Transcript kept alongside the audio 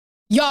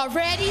Y'all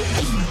ready?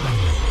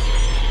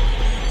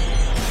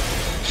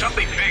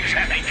 Something big's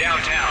happening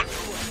downtown.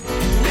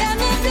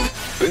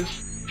 This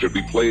should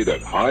be played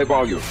at high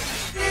volume,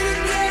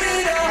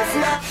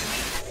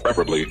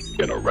 preferably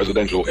in a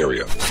residential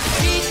area.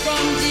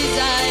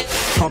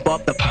 Pump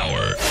up the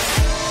power.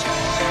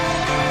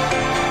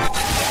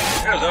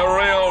 Here's a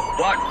real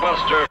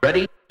blockbuster.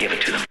 Ready? Give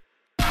it to them.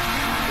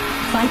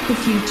 Fight the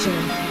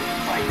future.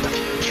 Fight the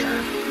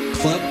future.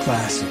 Club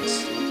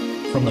classics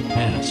from the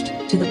past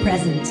To the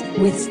present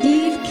with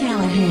Steve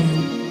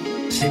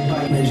Callahan. Sit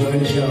back and enjoy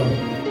the show.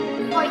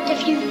 Fight the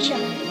future.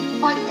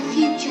 Fight the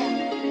future.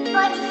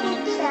 Fight the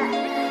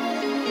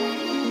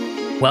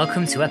future.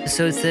 Welcome to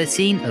episode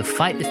 13 of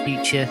Fight the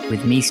Future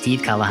with me,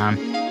 Steve Callahan.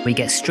 We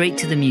get straight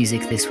to the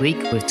music this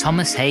week with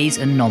Thomas Hayes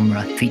and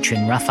Nomra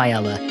featuring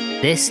Rafaela.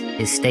 This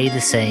is Stay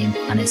the Same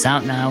and it's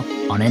out now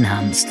on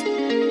Enhanced.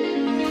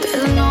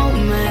 There's no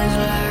man's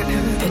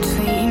land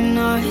between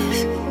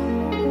us.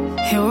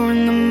 You're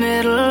in the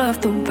middle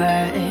of the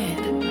bed,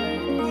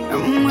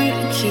 and we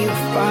keep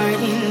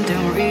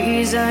finding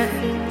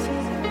reasons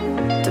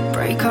to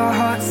break our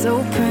hearts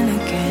open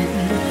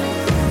again.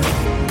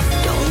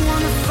 Don't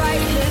wanna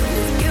fight it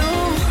with you.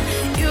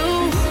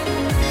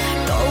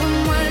 Throwing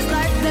words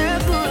like they're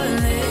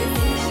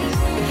bullets.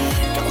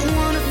 Don't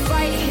wanna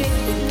fight it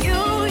with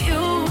you.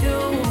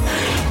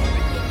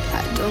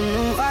 I don't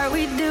know why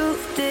we do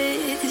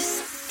this.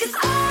 'Cause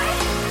I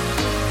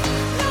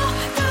know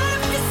that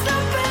if you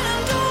stop it,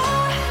 I'm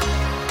done.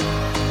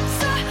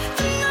 So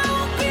then I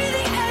won't be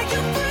the air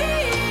you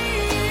breathe.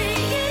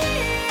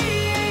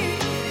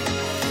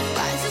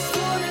 I just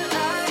wanna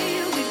lie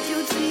with you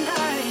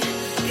tonight.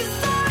 'Cause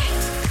I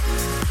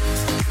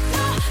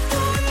know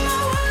that when my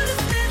world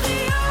is with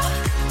you,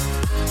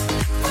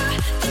 but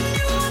then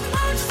you won't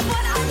know just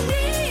what I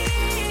need.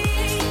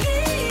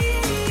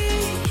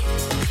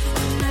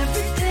 And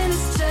everything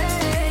has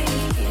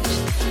changed,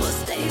 we'll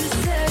stay the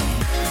same.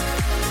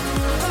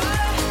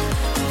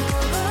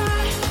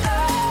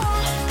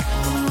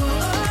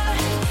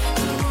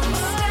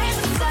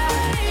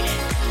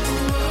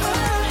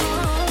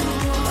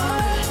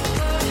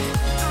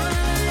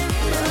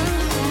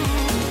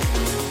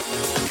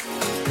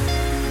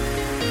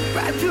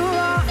 Wrap your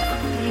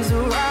arms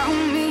around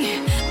me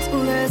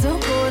till there's a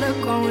border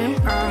going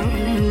round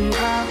and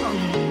round.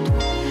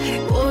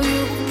 Will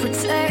you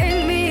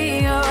protect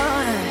me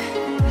or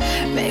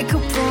make a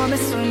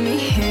promise with me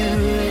here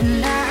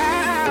and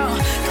now?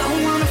 Don't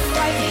wanna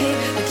fight here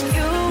with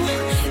you.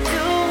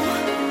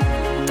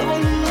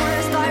 Throwing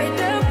words like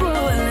they're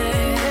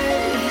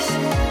bullets.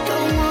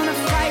 Don't wanna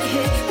fight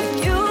here with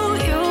you.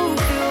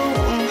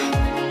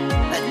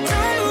 I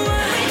don't know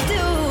why we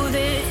do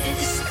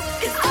this.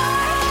 'Cause I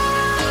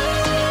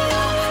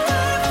know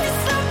that if we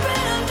stop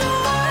it, I'm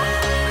done.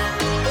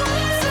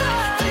 So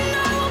then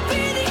I won't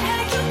be the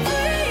air you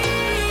breathe.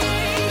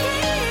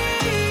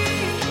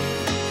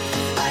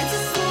 I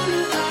just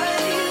wanna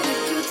lie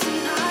with you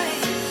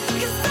tonight.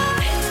 'Cause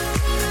I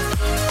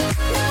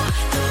know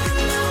that when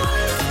my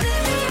world is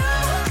with you,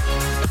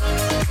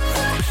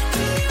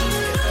 then you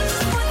will know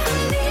just what I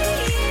need.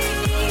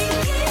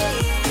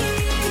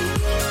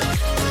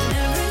 And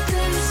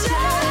everything has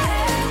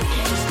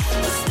changed,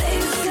 we'll stay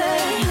the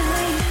same.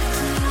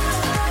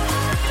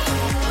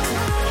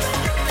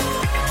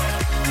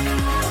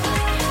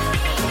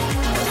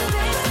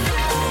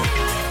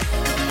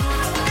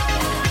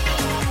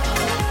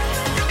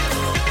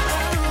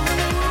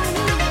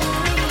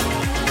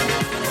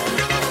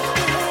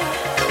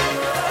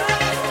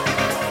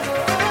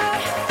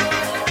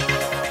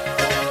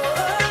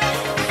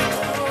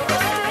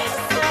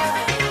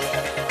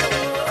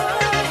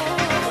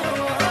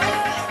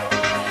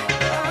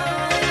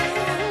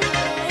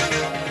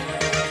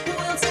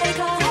 We'll take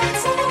our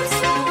hands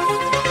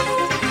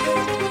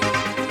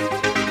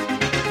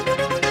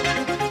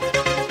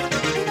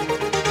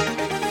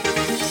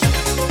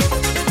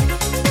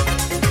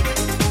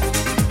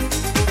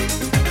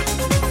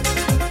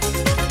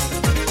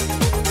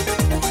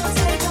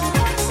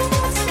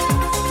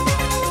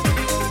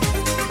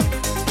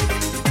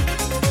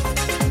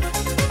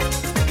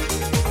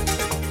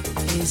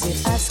Is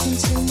it asking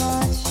too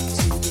much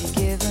to be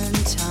given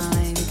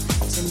time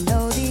to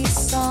know these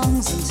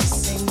songs and to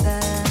sing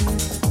them?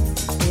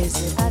 Is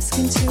it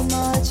asking too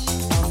much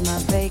of my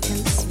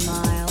vacant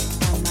smile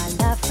and my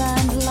laugh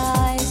and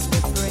lies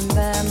that bring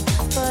them?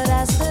 But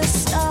as the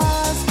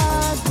stars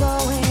are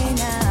going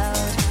out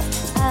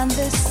and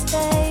this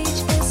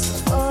stage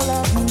is full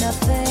of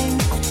nothing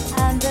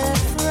and the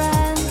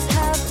friends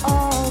have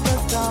all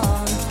but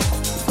gone,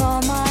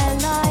 for my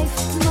life,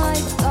 my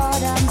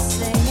God, I'm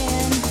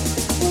singing.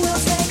 We'll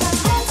take our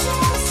chances.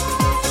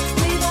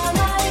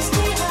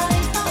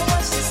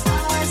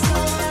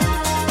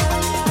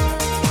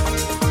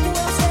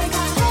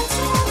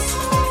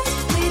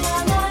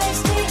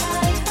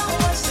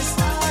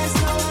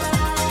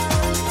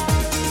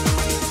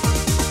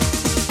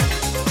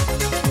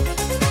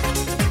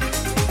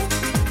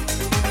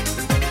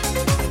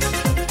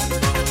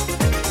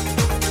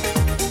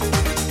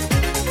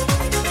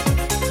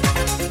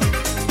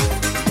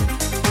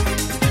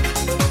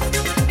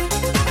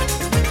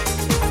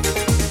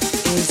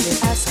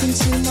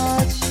 asking too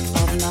much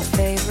of my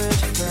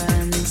favorite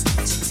friends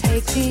to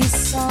take these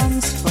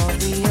songs for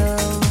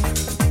real?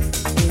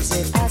 Is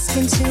it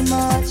asking too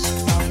much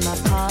of my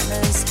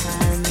partner's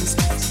hands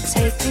to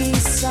take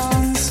these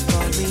songs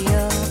for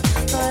real?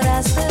 But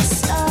as the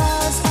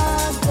stars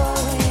are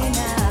going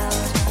out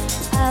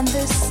and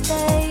the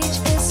stage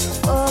is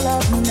full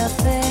of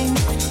nothing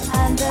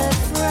and their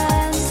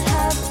friends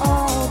have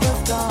all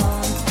but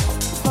gone,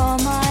 for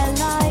my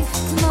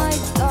life, my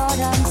God,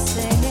 I'm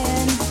singing.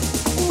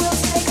 We'll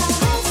take our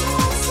hands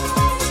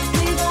outside,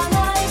 leave our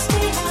lives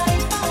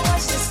behind, and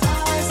watch the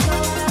stars go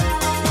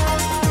out.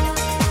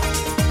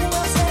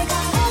 We'll take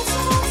our hands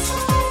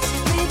outside,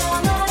 leave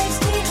our lives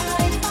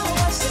behind, and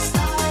watch the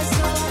stars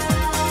go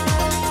out.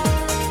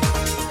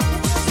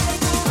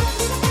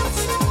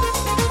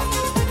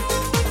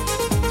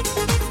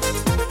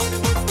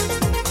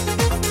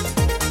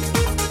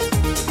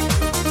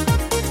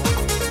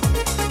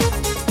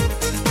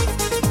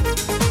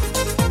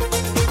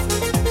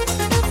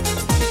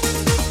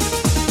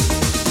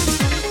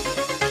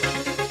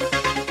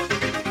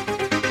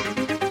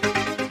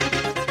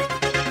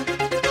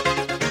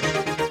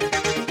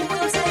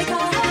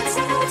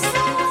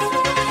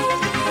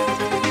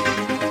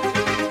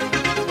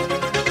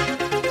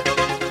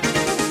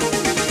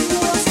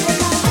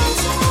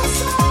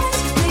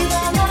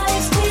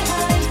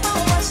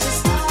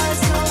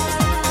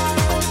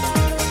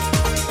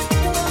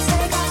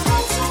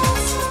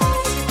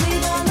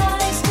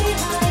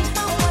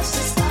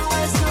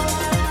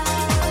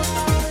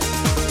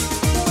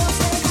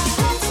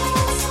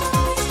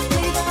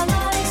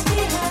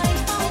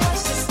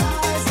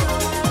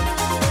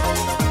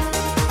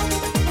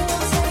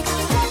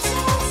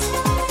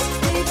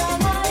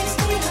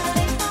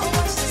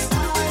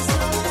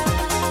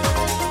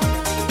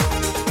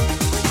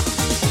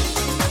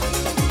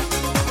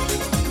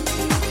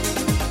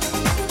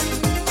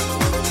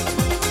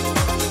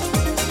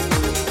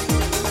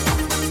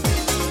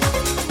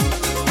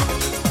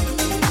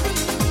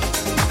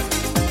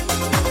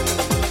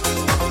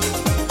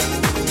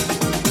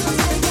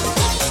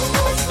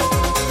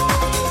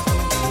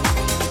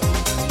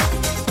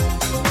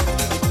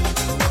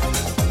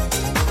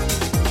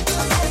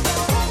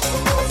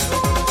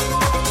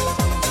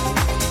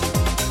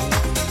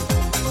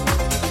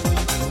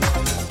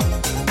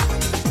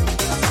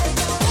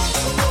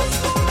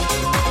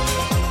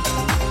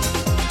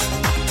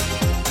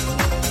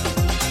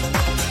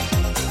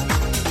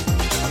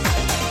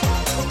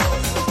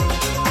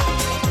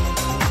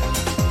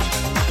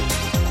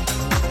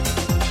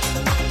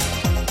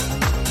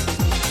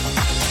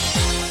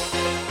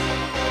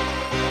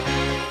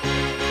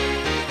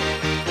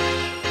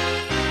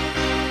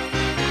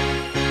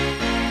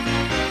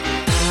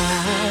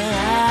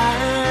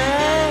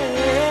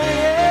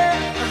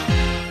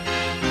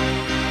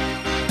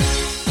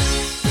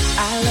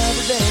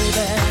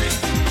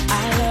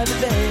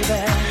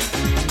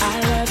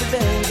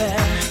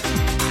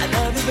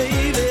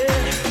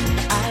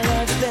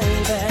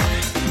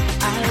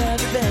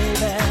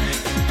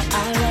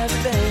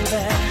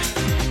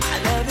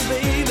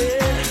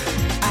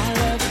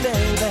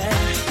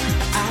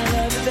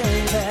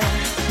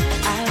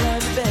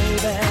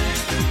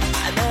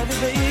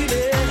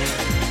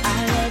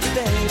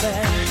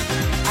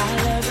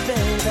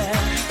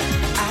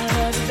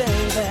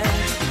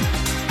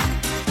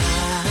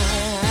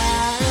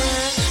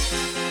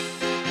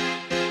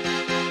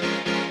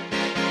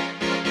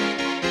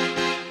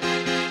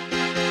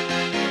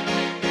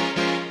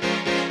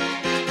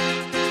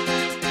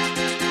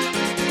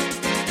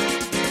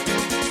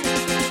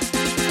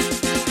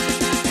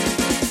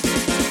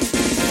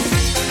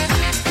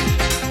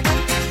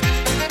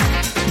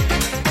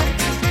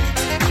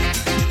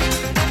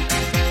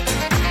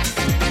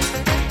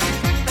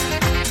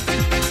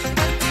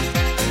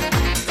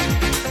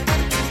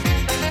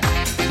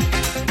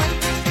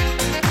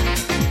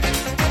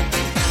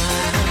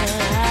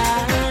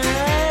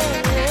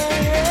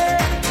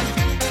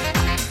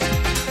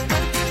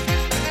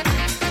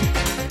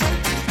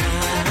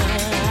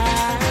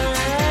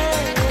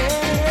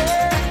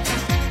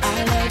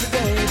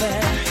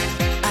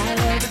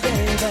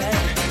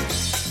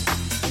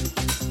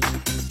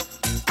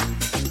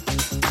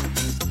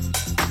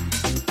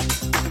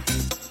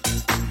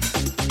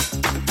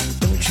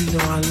 you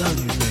know I love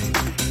you,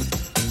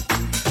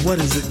 baby. What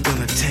is it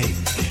gonna take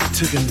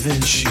to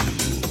convince you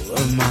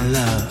of my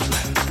love?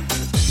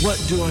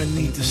 What do I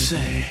need to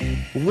say?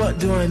 What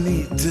do I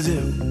need to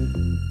do?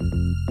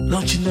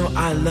 Don't you know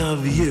I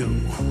love you?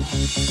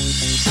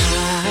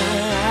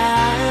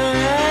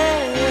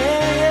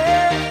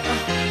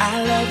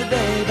 I love you,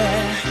 baby.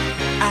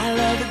 I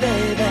love you,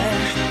 baby.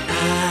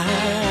 I love you,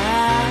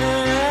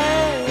 baby.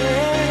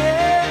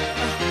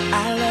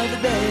 I love you,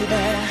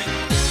 baby.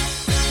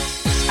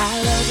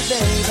 I love you,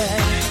 baby.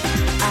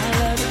 I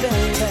love you,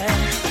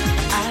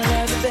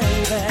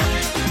 baby.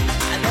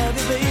 I love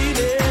you,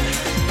 baby.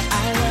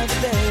 I love you,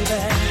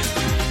 baby.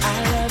 I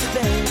love you,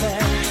 baby.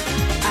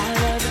 I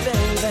love you,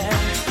 baby.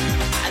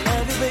 I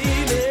love you,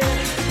 baby.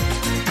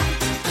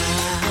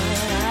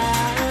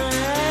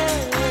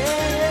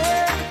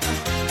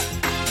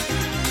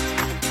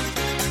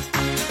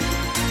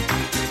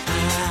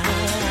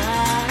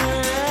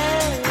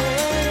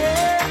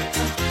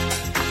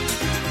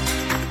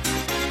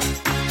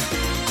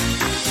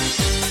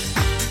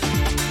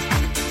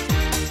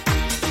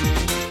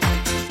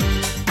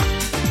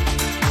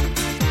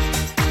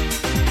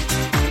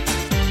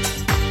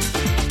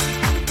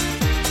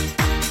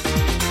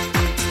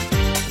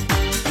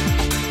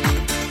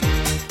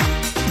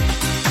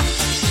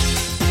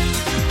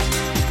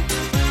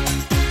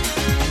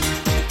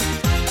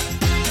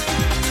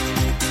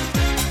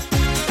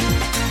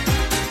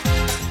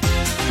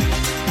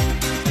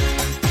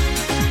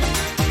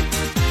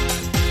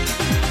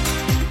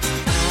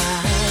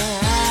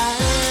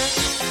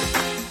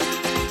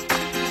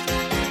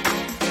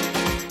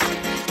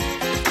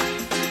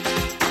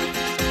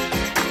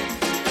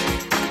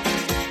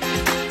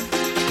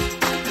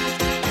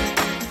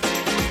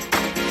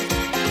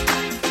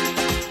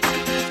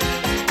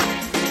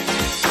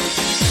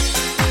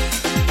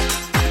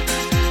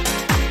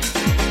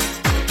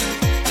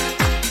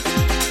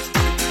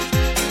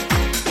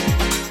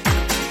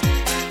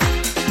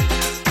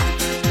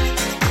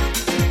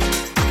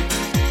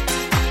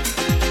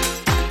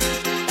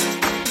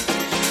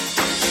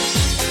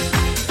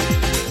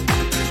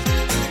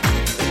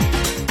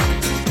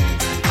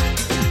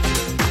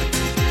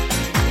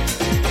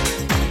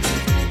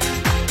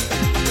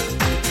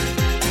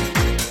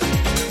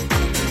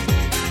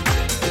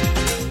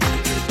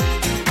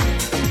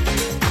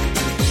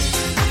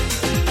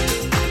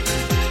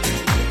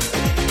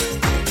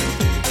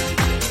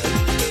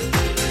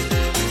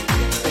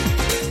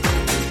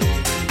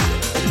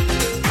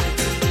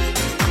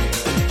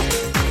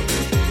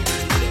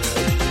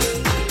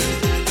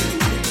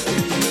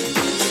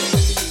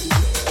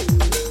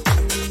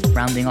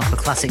 A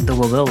classic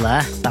double bill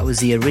there, that was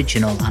the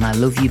original and I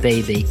Love You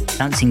Baby,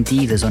 Dancing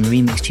Divas on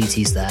remix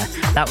duties there.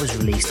 That was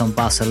released on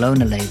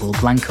Barcelona label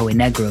Blanco y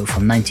Negro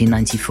from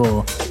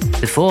 1994.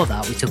 Before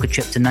that, we took a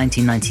trip to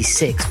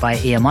 1996 via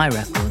EMI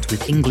Records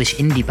with English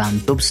indie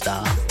band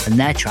Dubstar and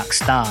their track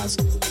Stars,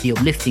 the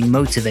uplifting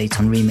Motivate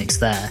on remix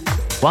there.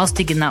 Whilst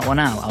digging that one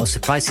out, I was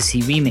surprised to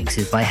see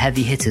remixes by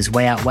heavy hitters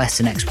Way Out West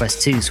and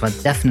Express 2, so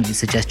I'd definitely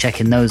suggest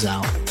checking those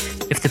out.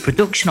 If the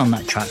production on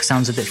that track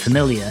sounds a bit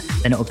familiar,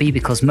 then it'll be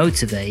because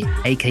Motivate,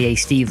 aka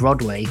Steve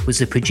Rodway, was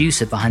the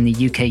producer behind the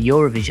UK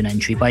Eurovision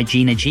entry by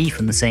Gina G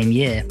from the same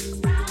year.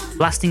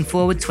 Blasting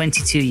forward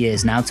 22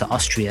 years now to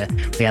Austria,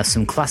 we have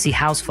some classy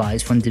house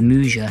vibes from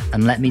Demusia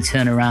and Let Me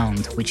Turn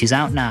Around, which is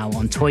out now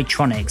on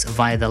Toytronics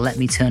via the Let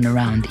Me Turn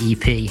Around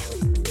EP.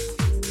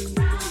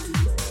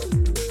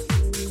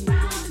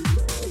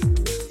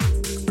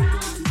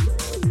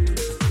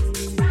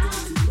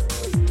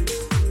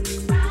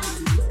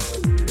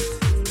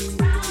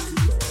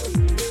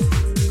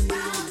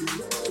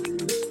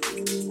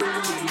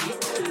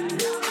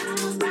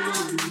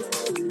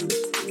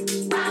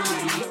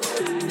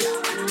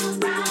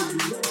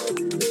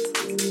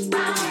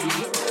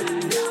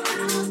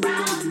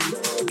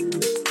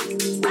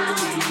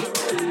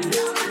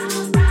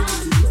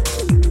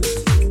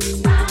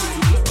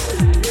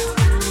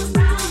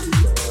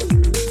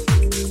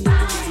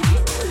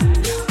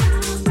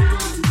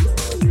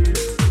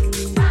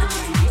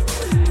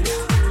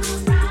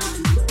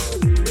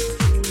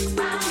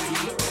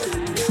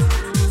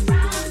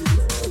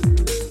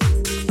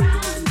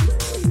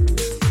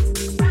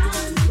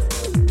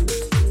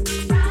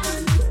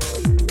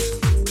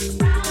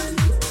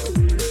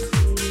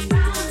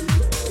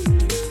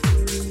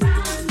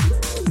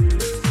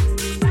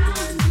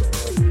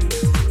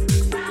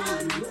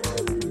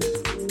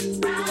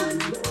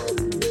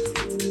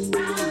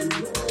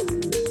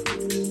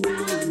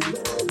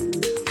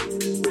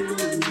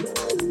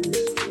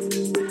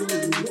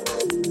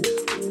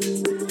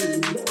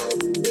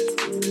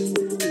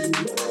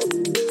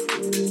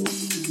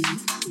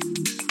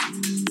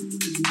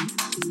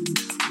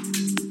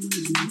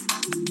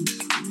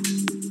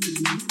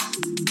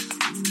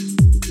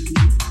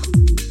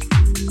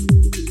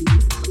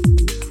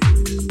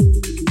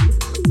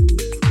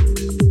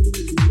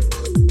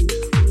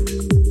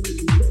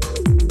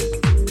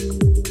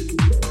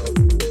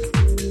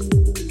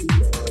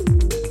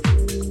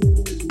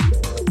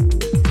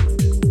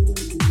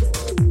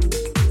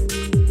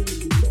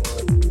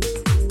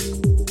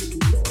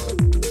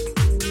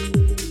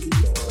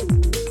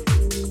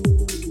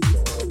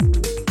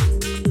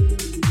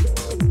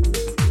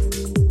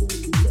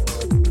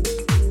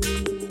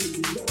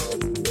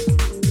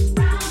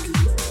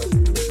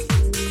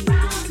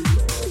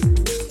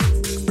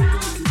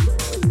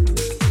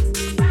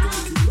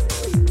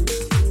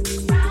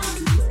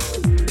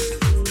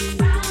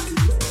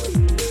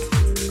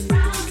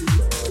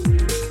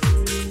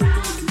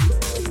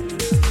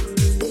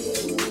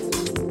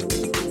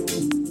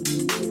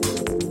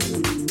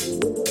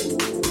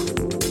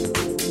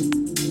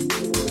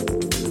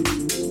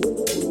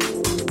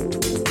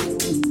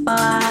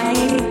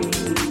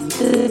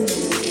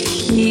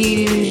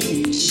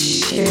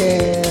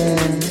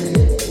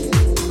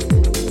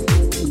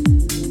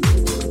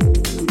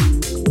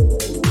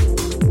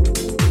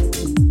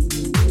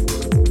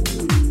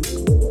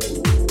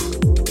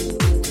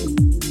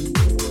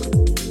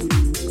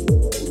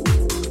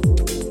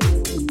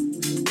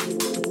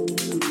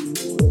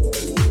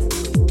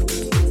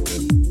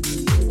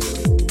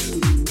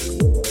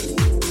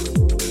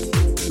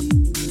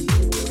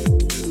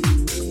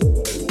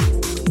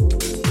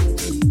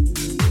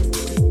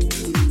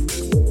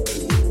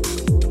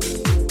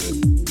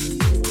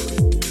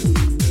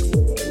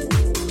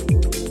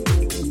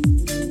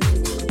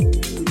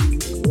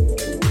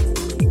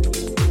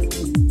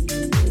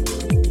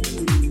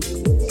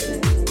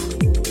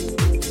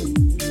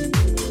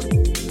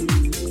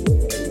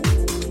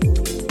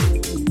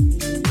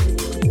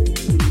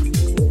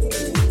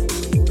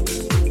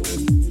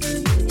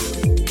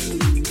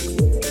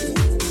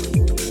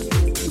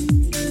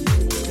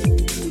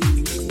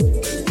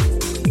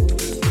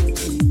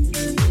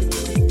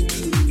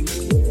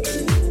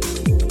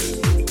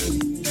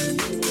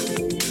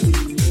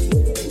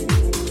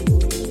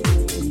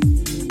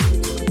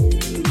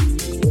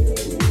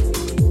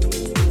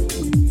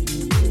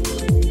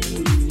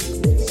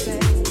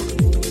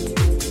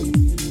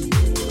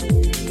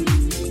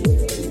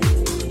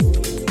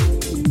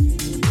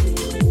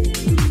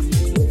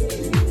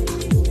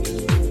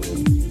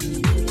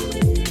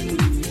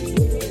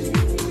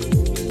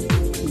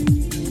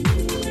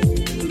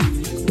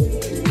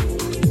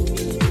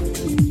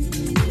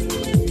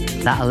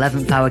 That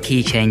 11th hour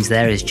key change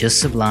there is just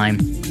sublime.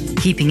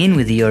 Keeping in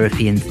with the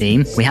European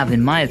theme, we have,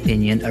 in my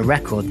opinion, a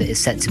record that is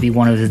set to be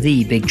one of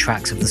the big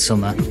tracks of the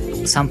summer.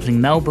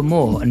 Sampling Melba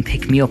Moore and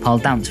Pick Me Up I'll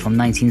Dance from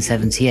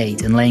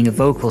 1978 and laying a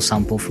vocal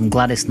sample from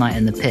Gladys Knight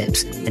and the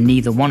Pips and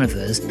Neither One of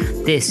Us,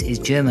 this is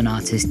German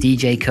artist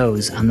DJ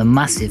Koze and the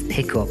massive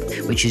Pickup,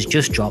 which has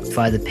just dropped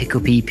via the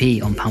Pickup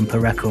EP on Pampa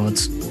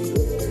Records.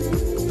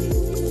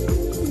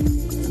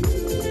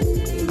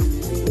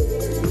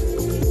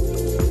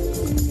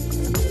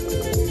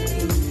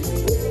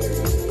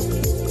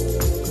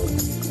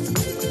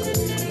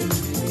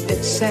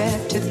 It's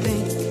sad to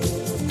think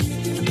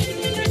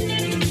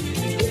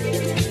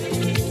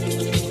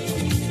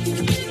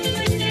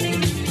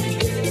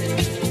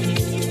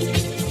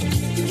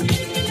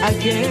I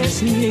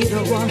guess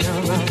neither one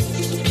of us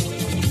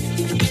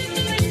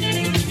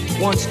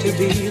wants to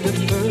be the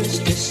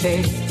first to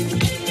say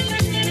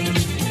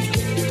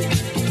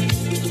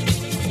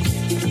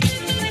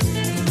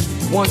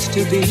wants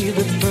to be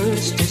the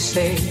first to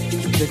say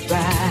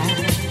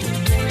goodbye.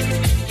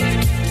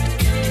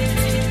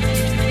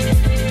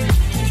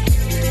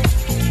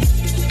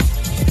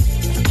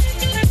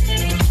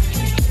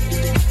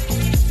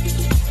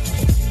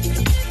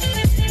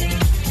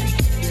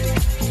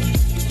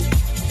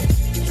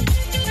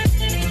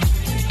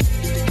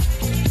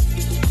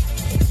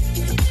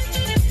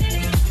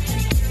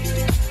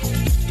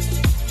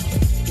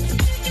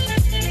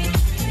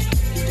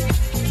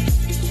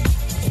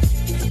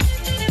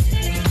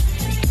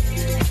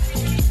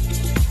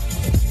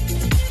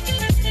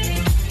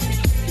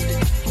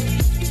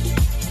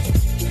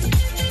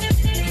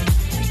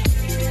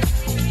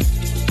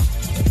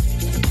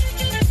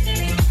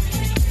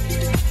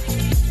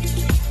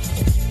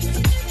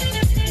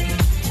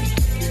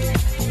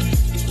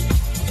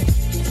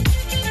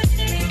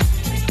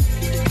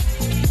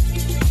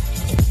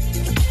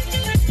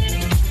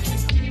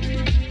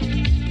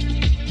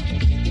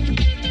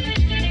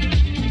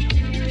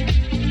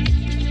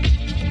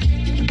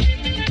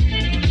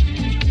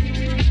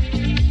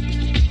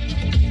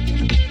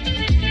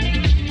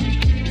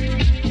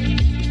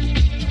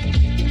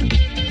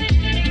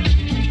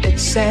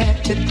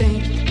 Sad to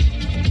think,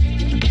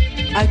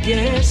 I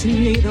guess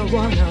neither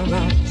one of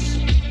us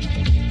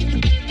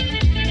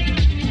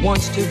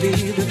wants to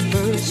be the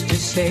first to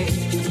say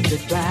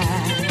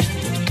goodbye.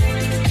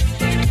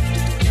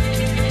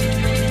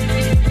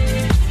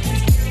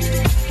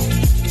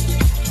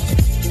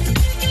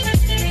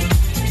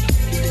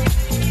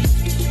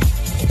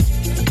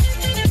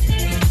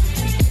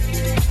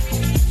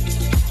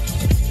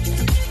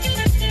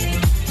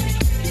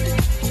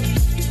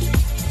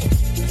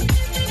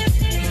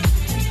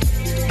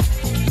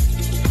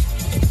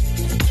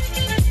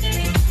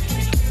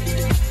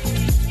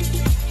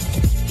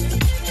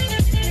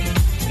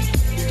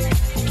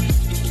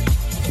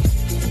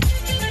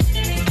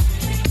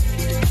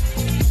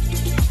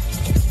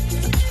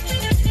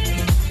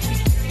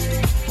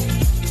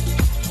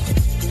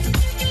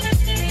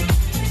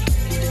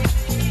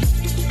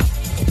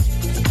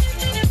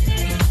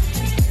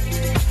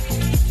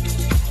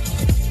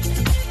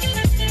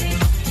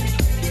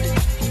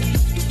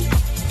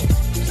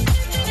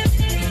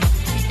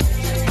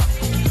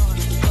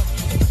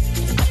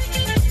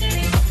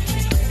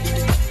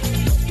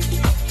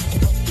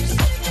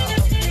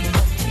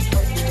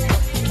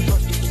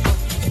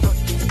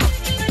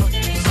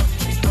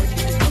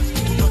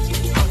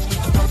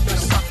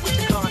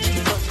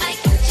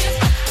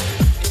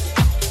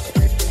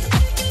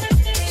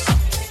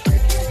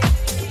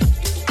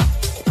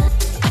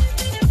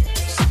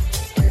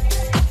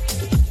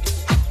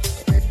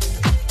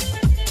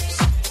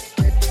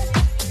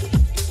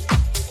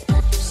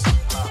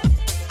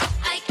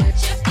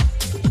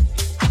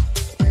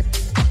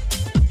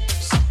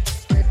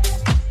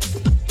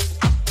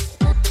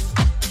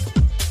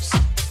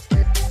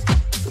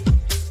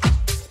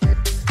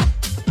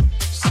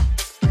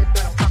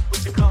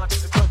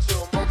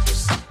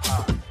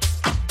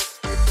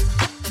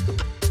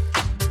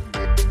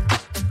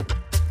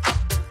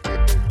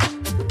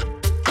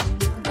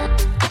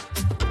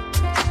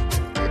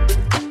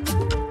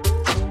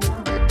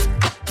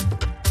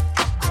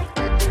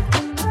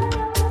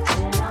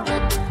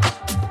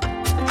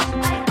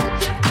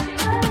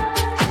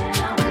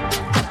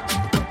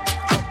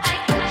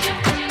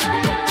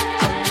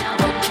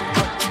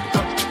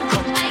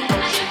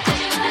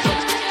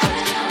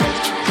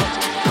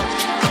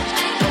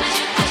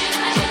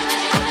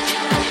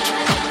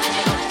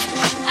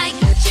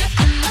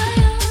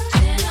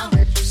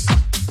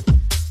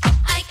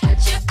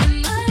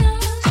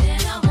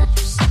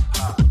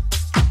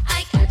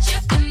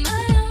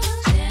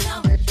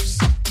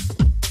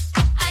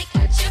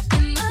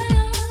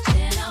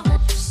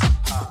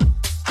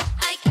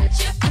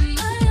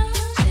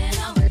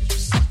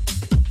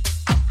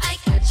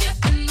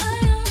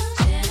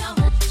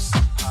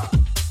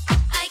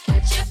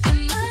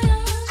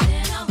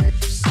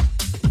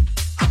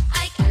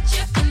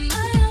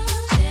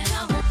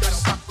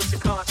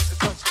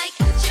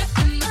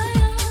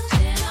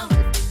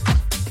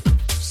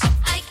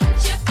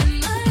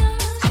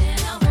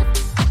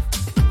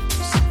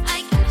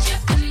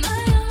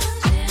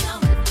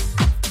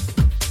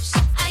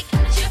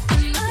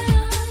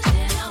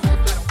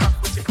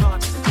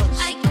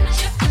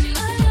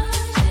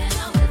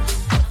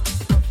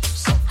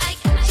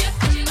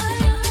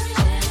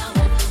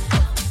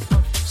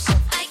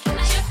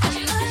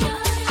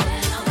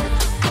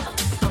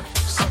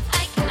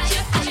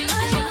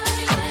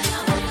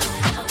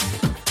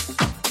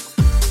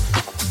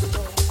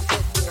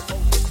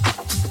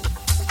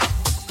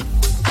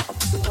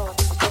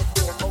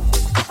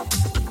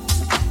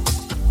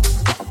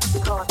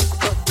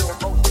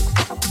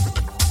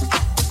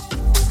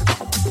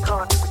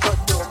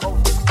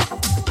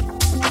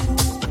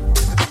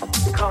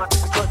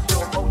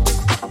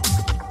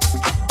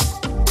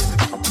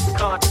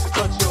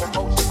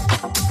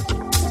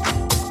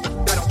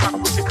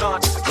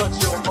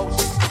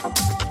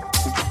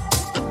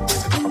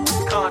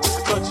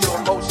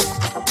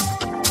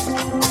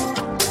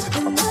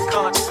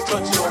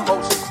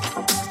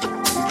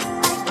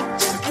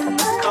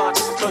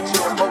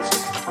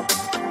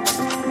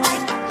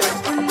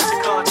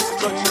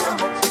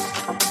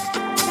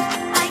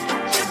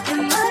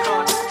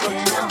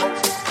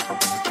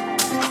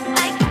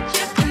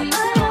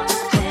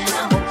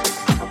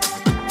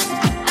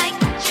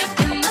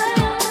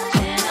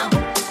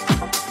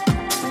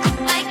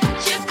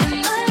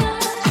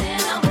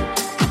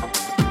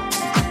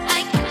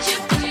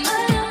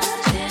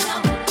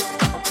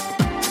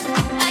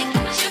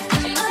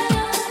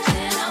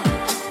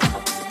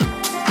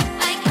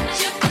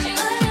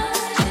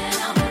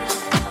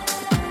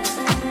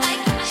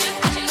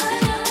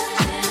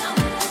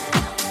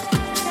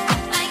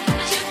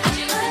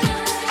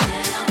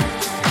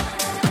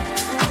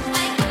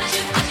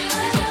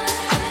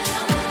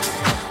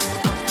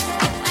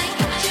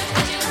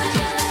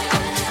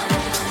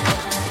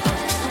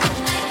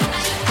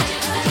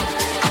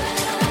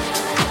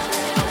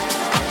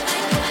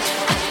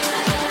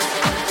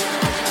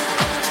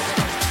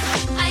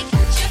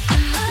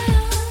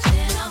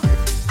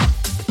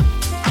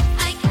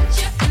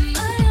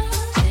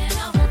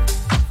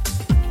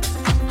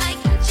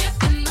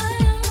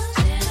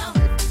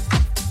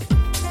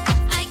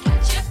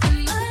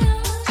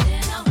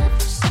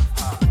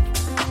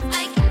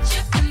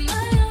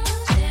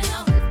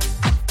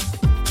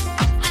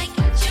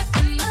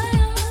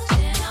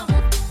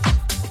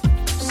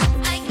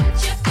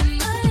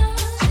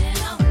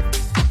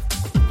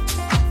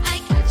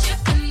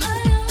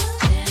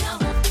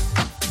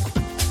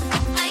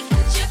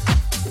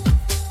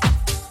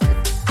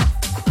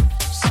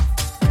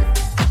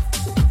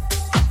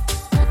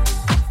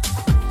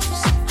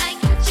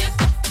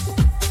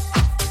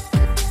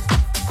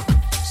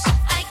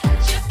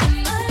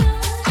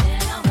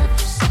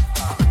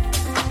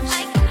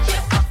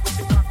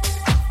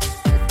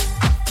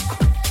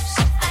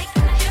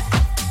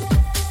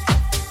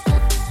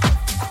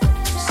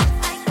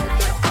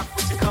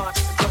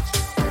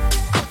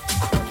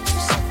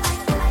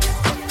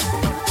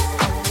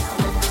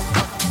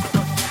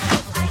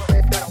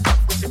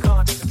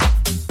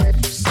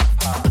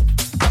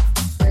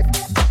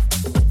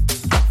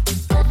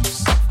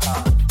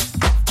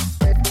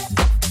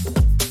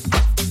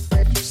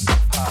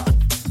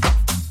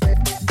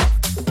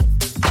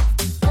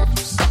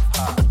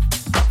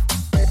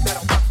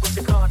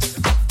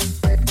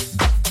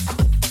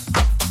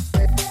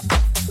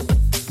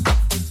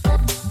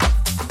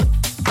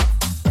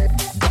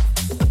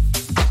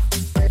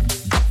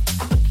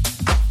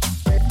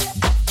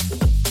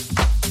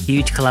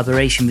 Huge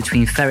collaboration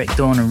between Ferric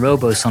Dawn and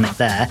Robosonic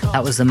there.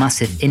 That was the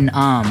massive In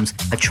Arms,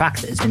 a track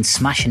that has been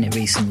smashing it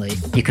recently.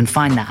 You can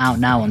find that out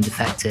now on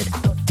Defected.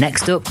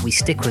 Next up, we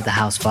stick with the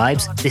house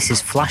vibes. This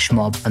is Flash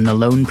Mob and The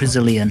Lone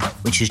Brazilian,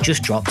 which has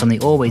just dropped on the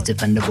always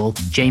defendable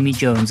Jamie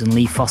Jones and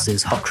Lee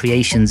Foss's Hot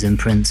Creations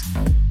imprint.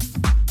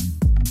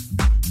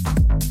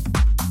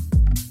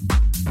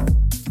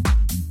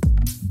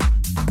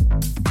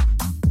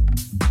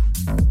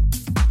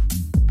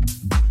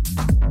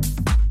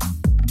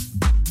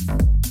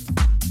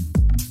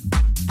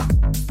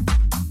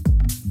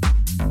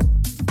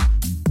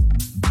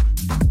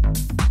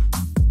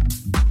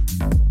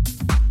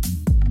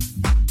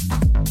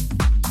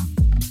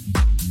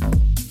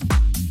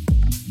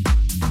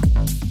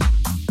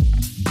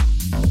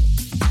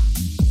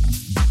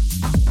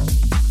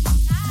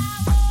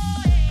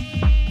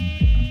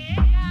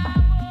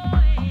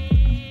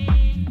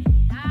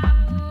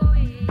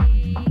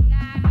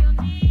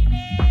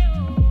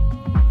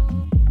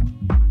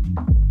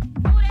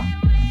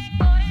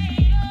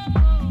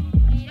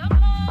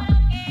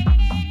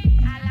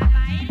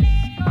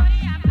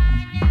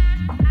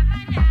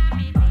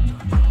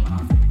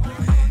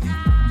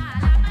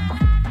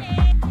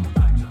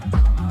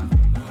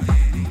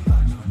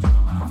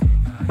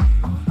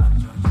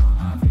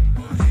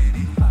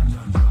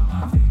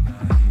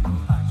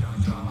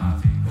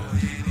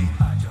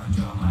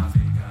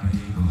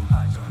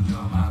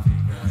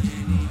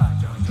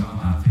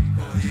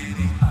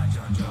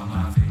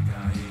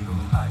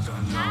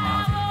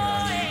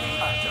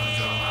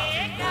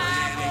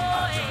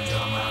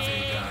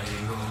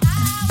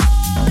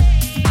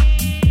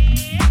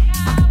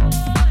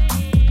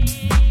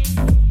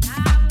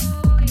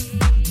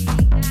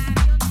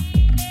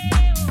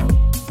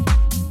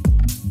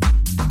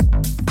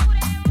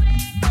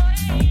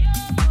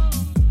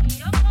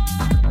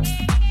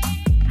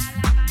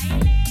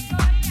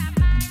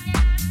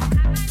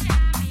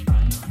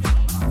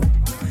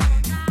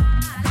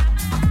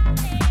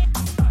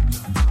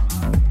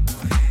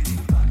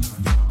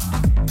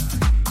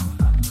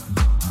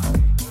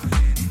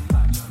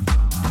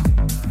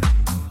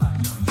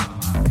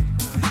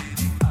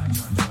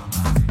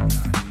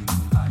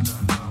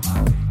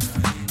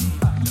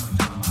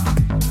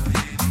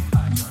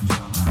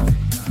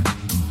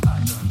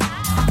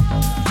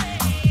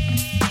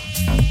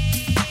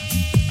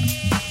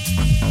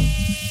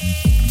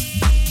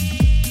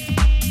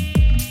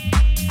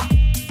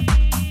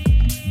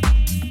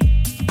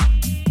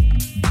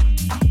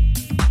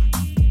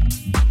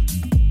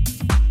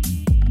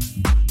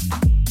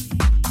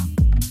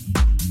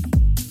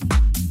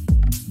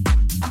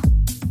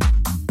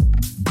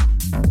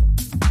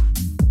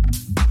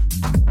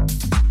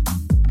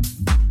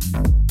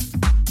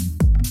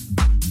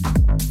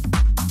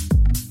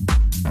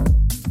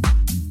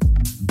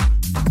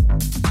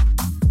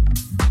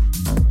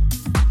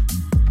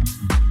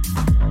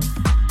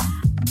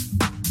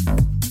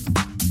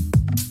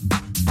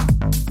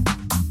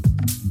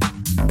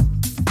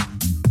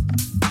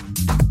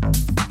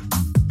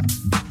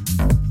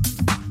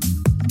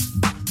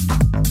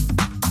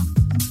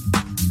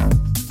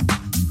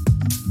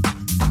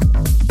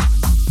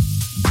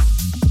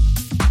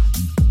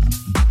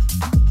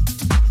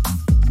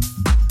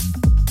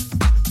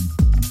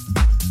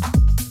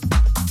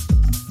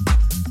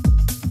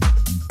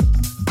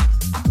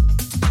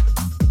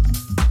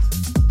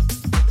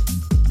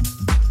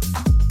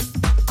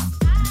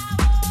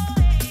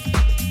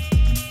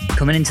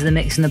 Coming into the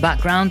mix in the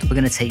background, we're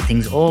going to take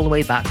things all the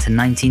way back to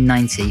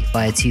 1990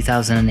 via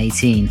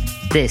 2018.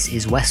 This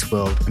is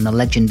Westworld and the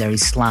legendary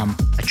Slam,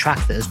 a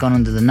track that has gone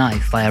under the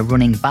knife via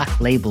running back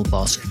label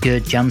boss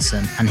Gerd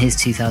Janson and his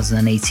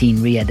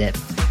 2018 re-edit.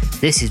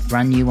 This is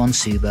brand new on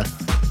Suba.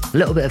 A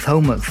little bit of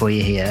homework for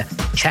you here.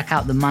 Check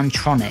out the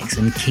Mantronics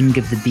and King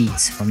of the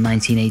Beats from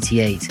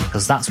 1988,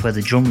 because that's where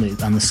the drum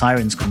loop and the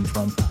sirens come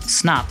from.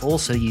 Snap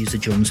also used the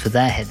drums for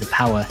their hit The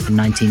Power in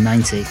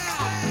 1990.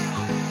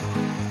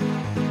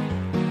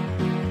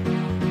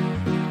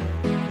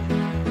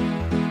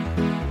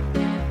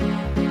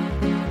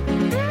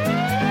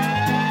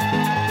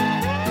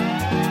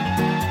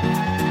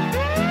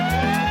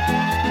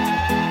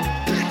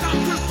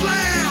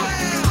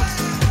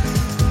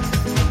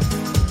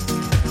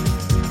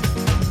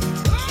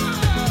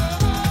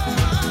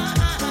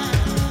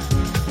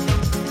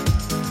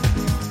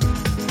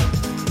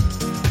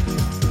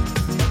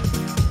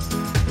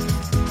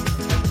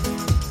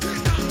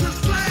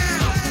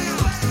 Slam!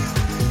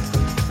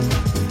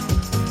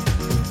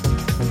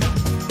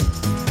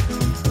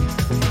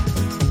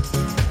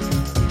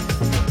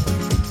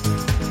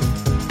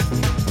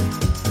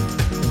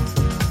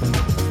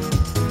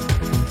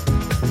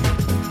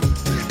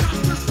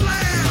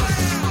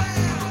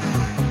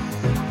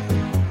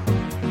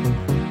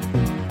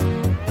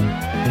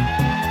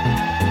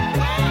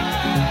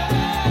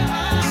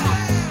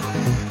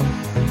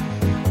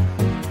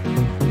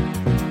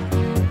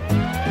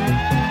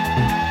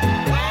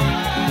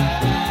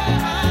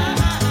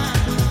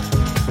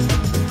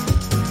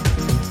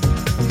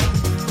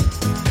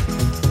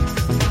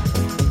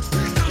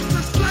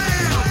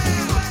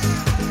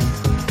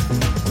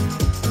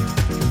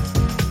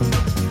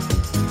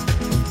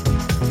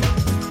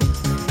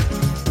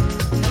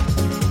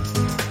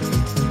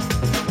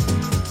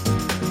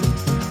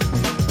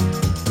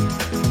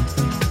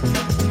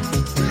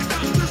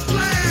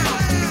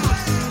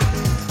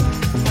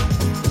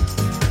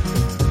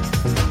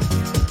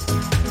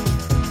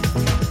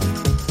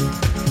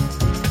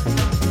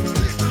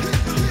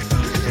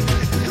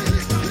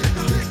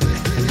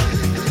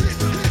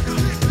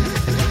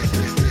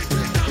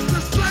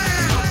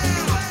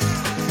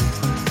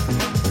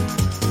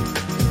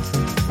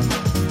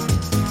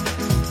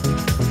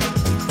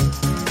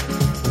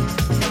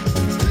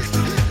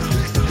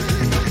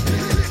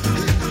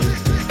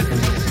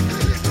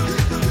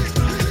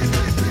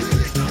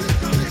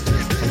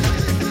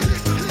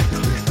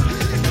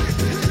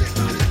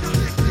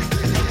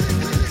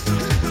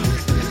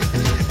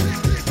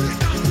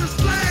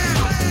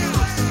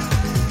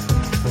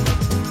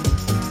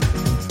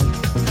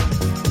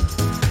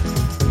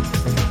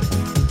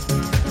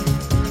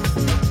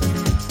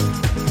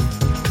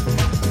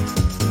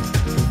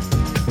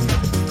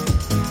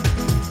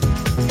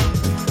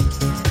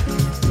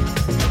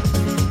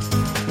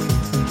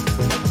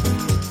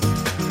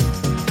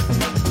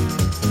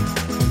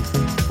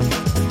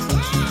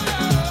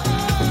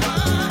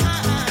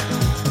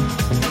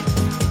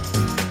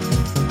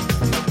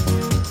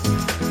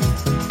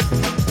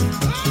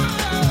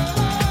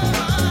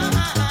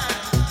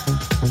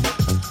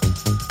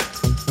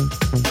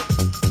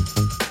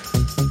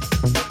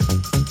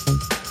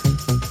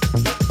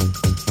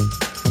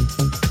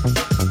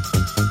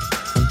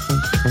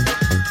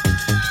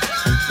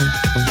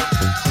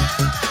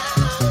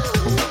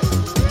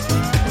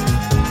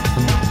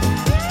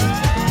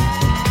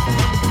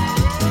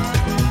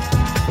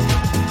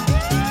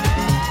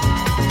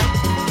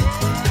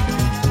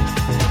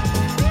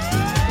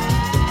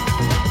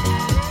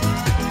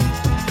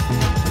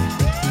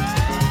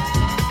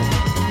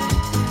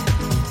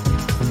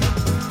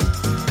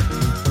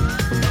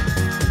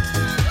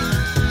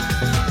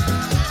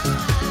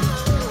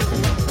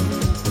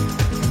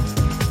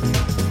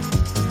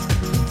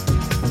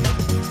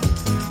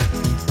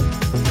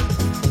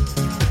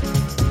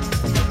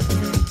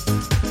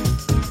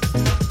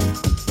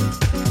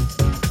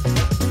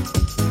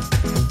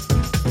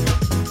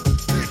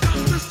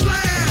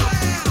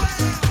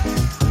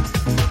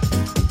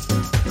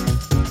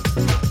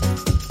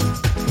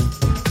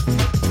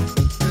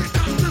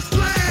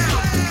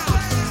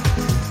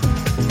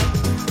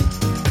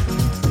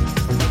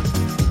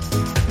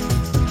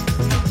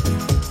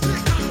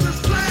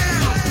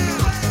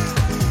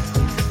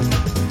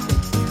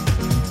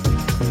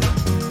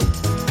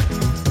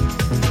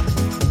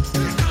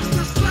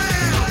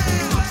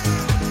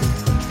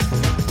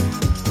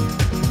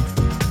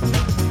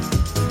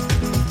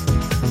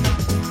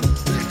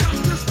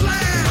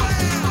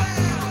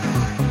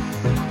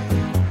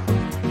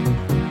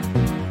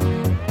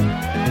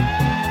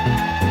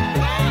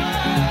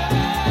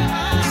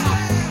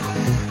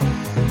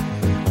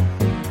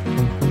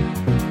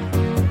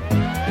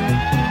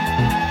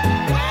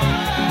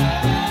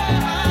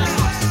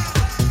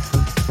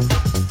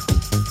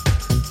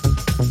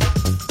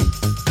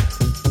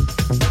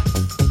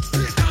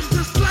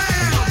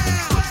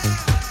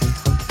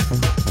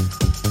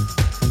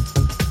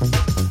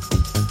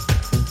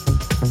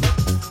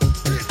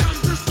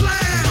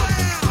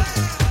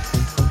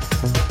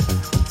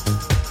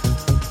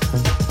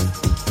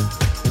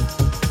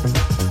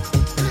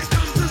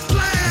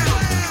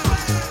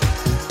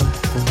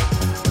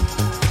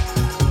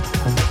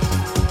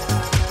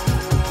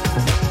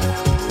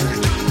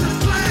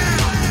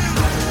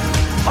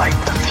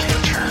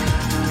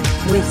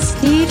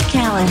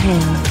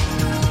 Callahan.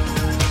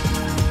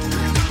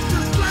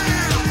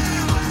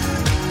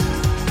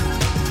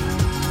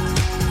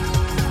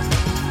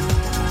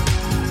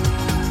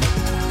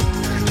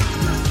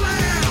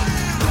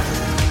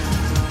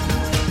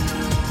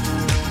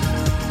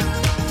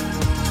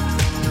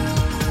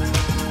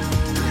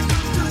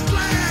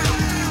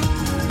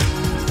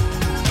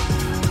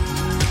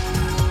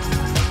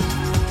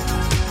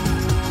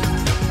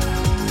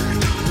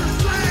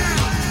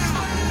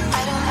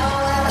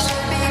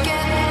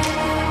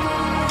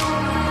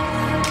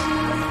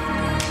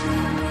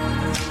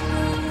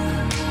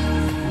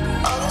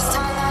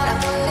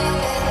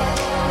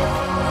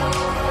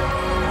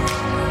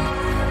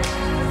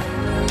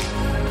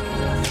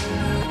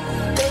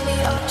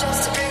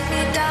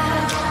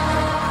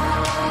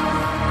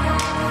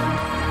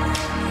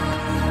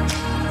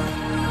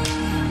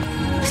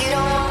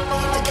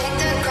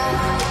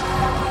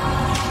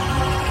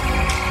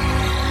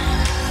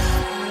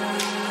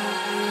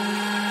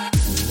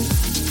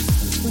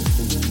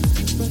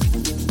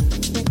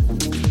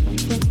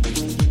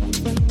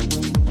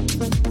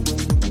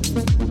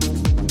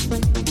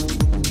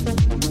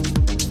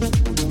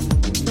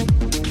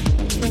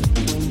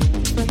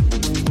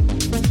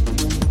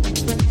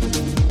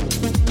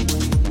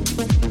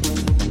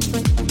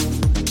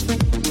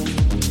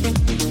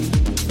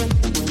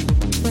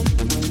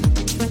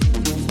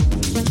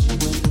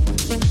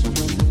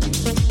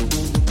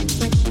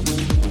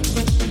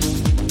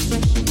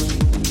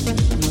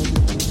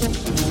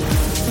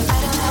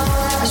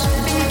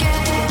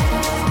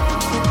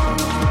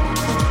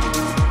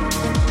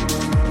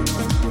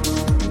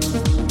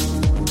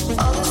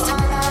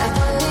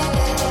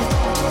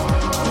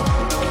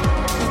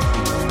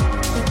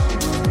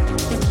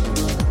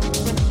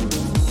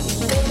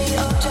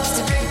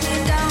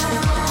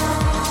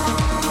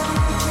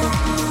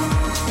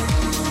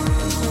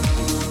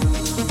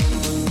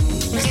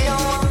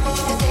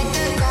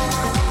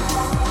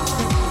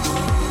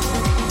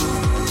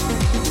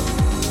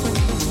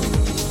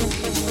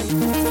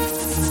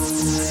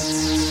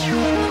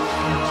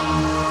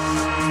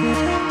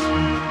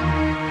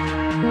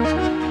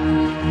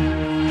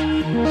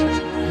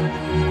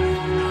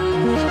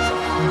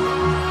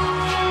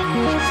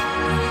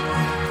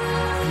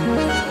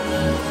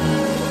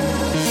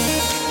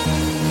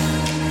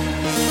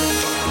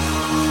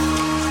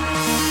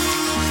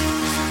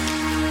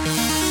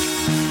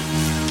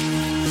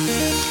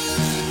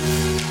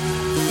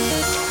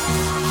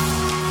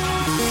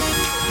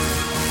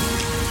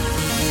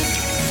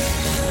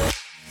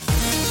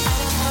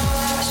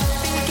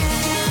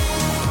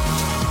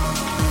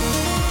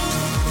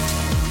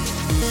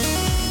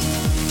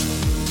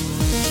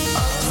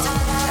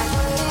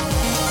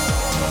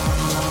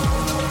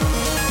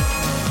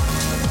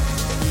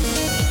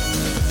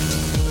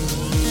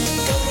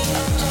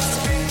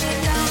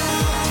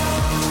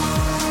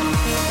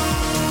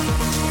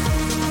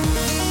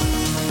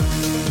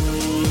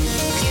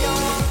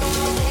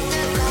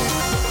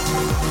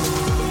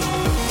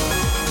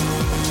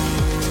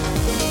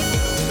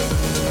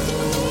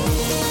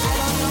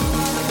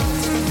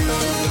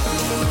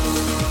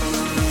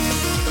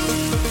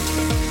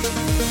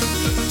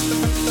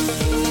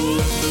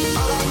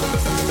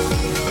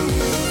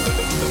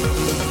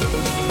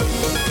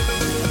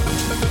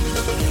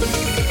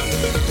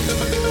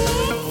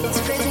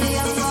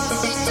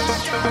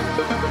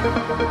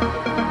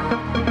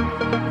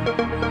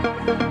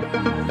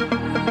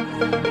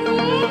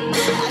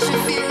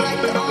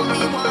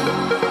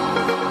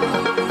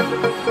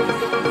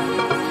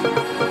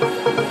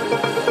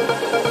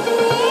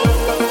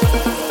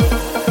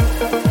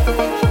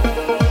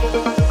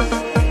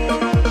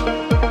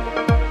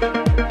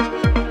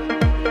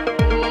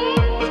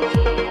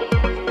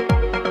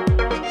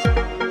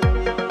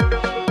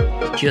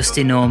 Just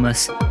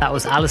enormous. That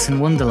was Alice in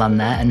Wonderland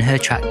there and her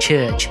track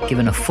Church,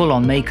 given a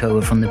full-on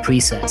makeover from the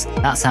presets.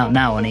 That's out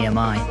now on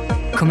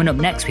EMI. Coming up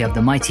next we have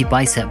the Mighty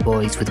Bicep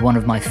Boys with one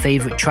of my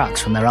favourite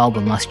tracks from their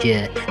album last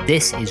year.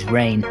 This is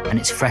Rain, and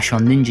it's fresh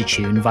on Ninja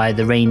Tune via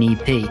the Rain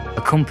EP,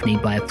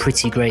 accompanied by a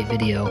pretty great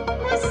video.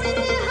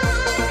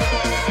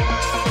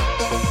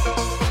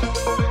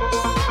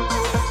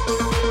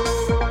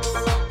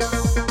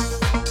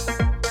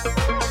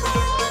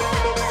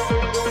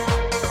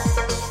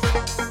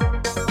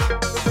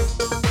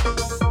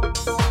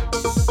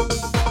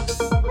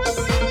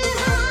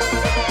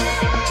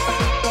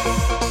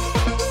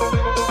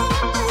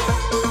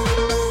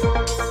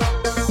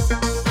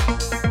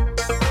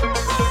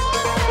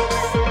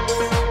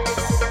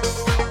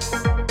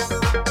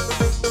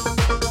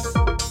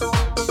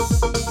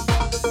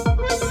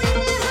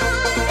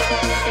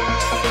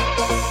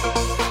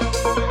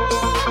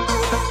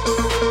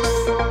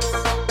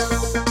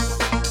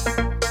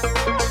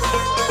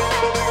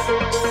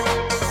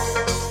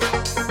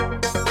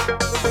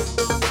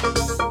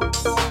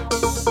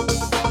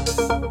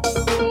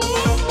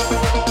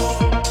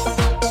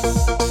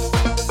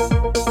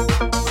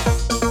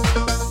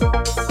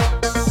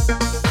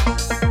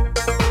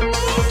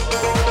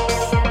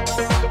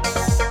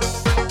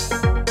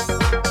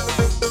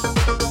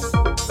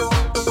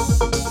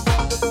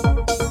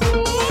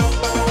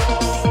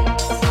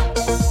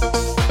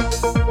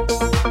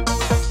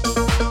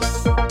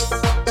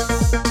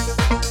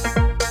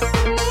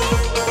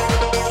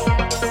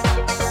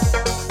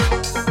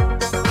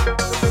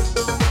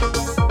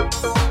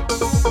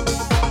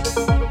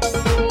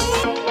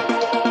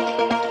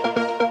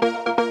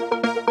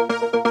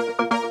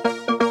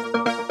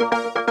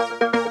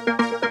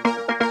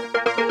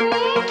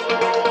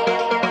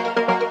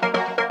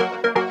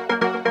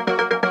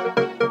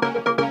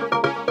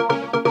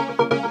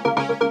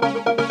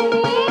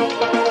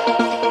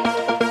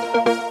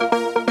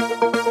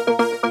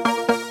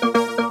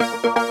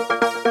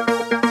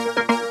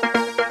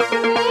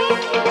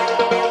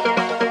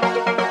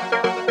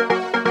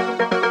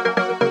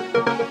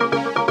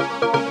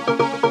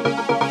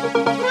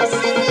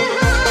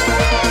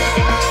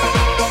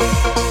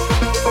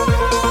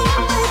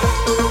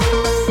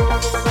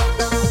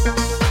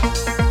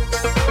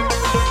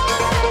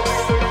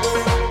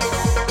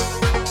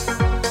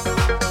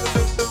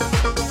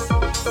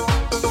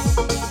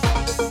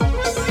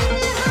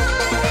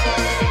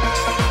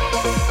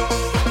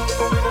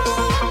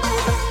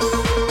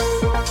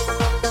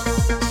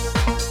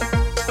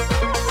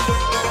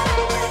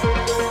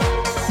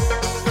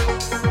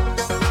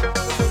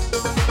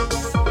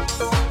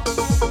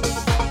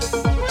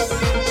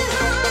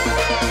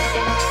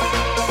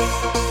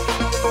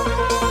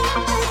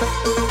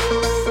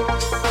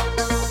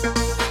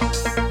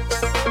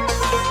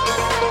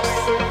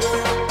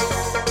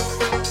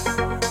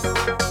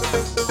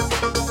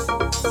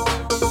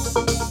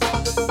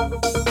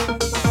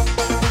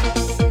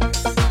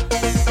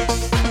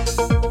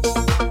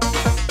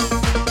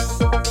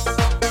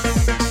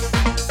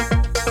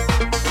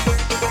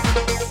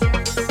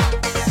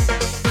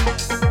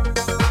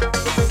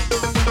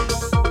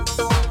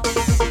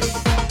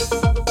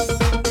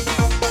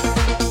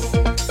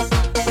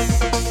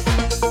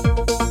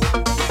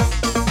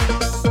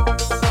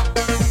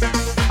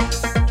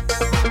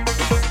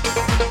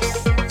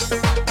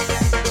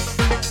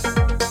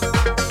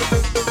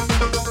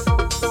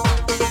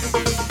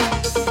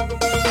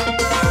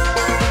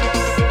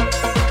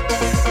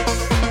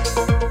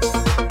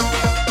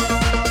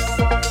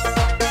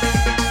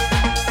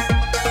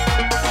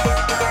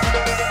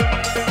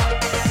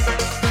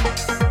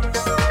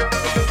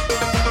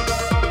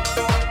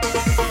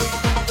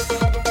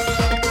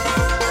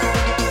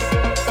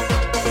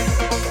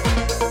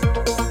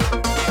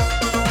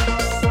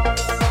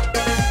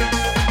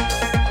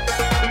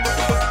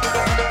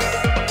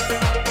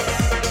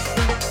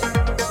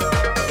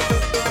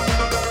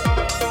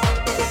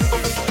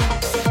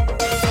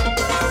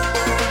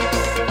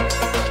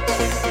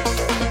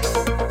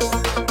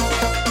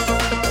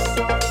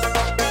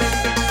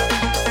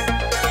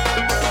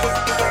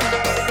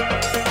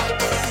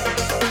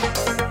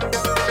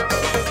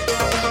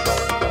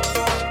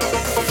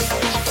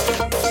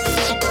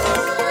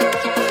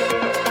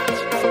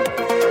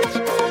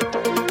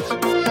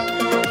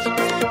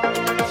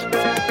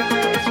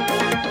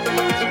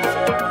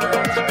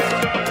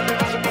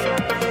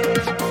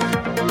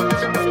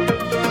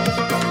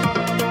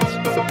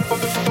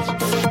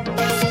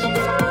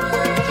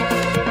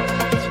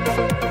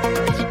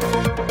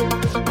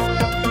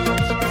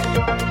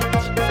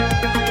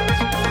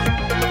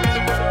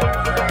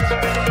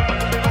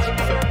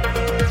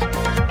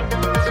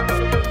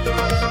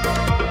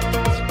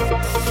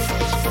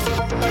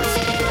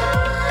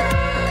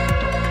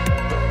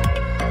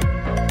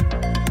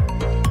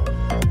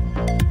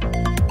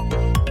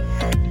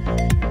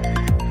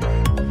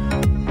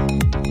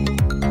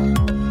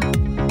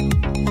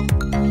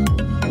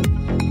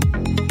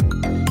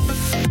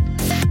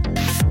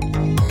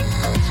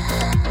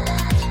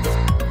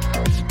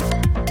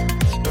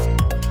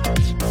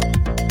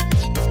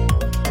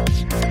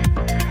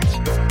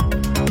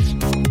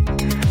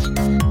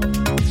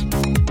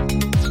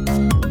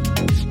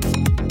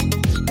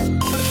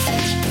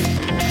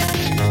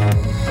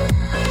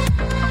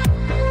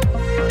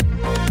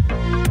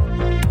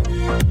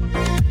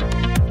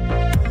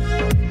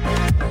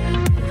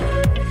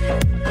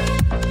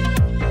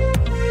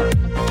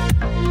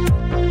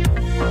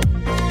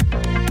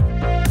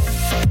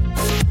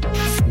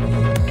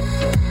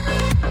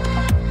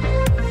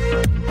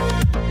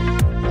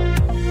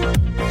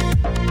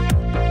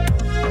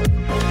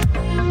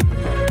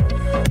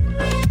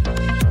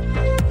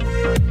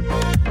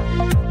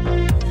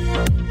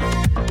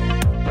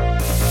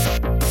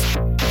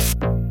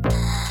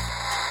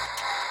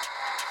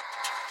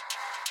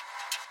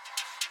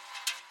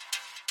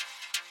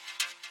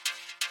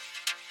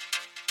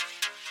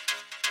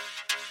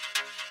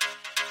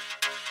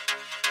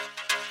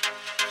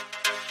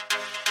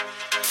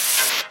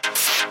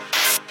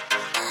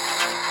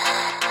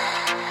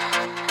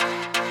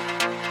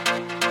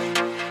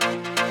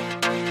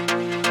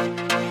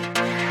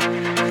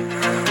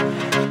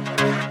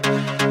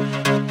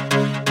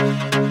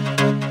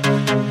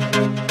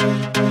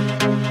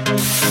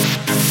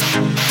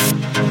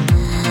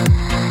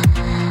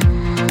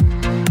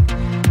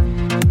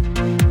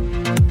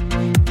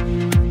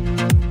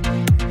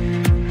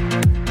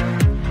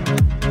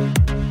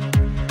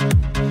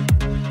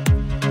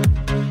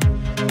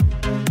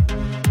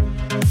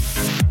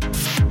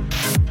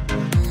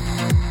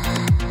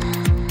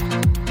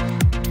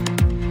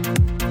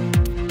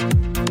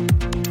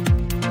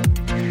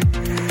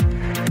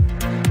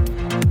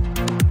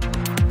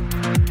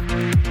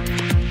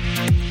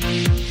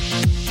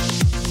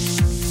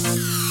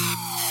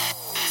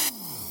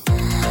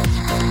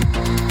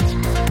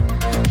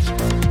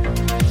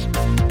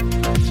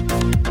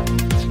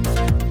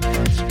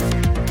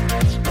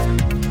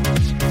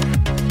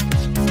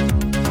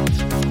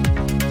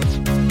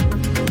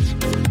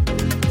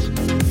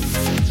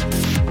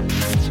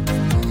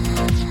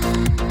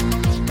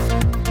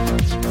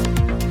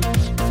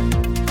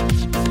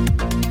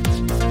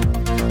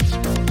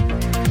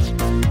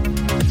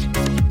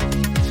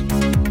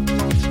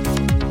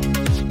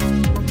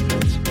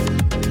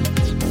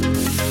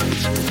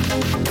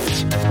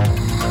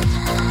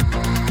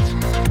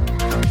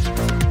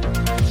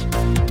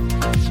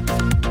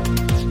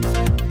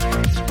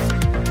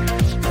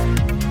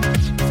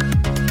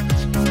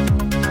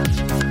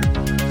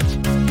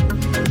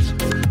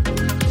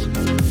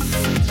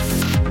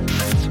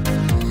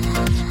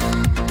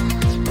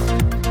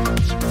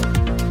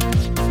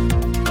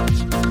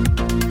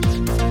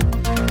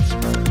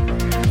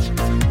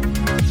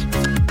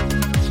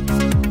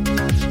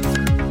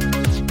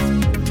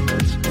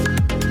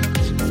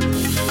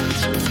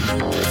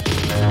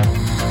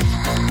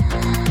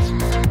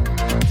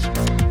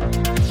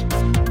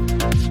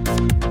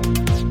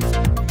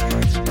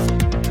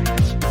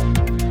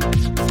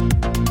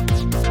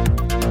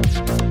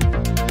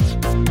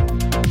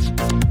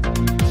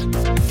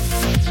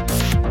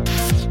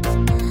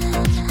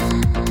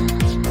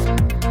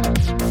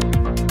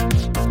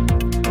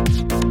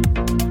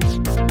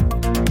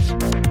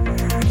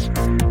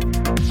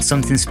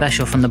 Something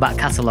special from the back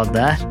catalogue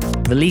there.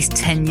 Released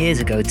 10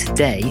 years ago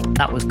today,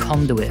 that was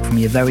Conduit from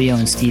your very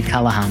own Steve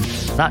Callahan.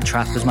 That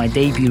track was my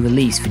debut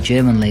release for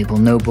German label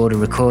No Border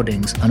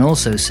Recordings and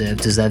also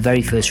served as their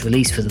very first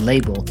release for the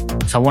label.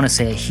 So I want to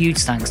say a huge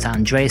thanks to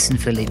Andreas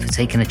and Philippe for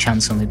taking a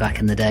chance on me back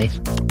in the day.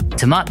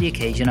 To mark the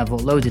occasion, I've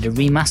uploaded a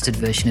remastered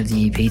version of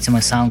the EP to my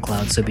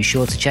SoundCloud, so be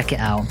sure to check it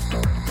out.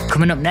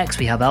 Coming up next,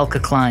 we have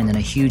Elka Klein and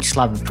a huge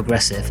slab of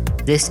progressive.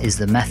 This is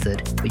The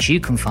Method, which you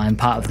can find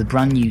part of the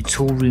brand new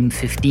Toolroom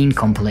 15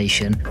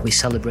 compilation, which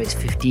celebrates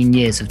 15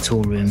 years of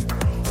Toolroom.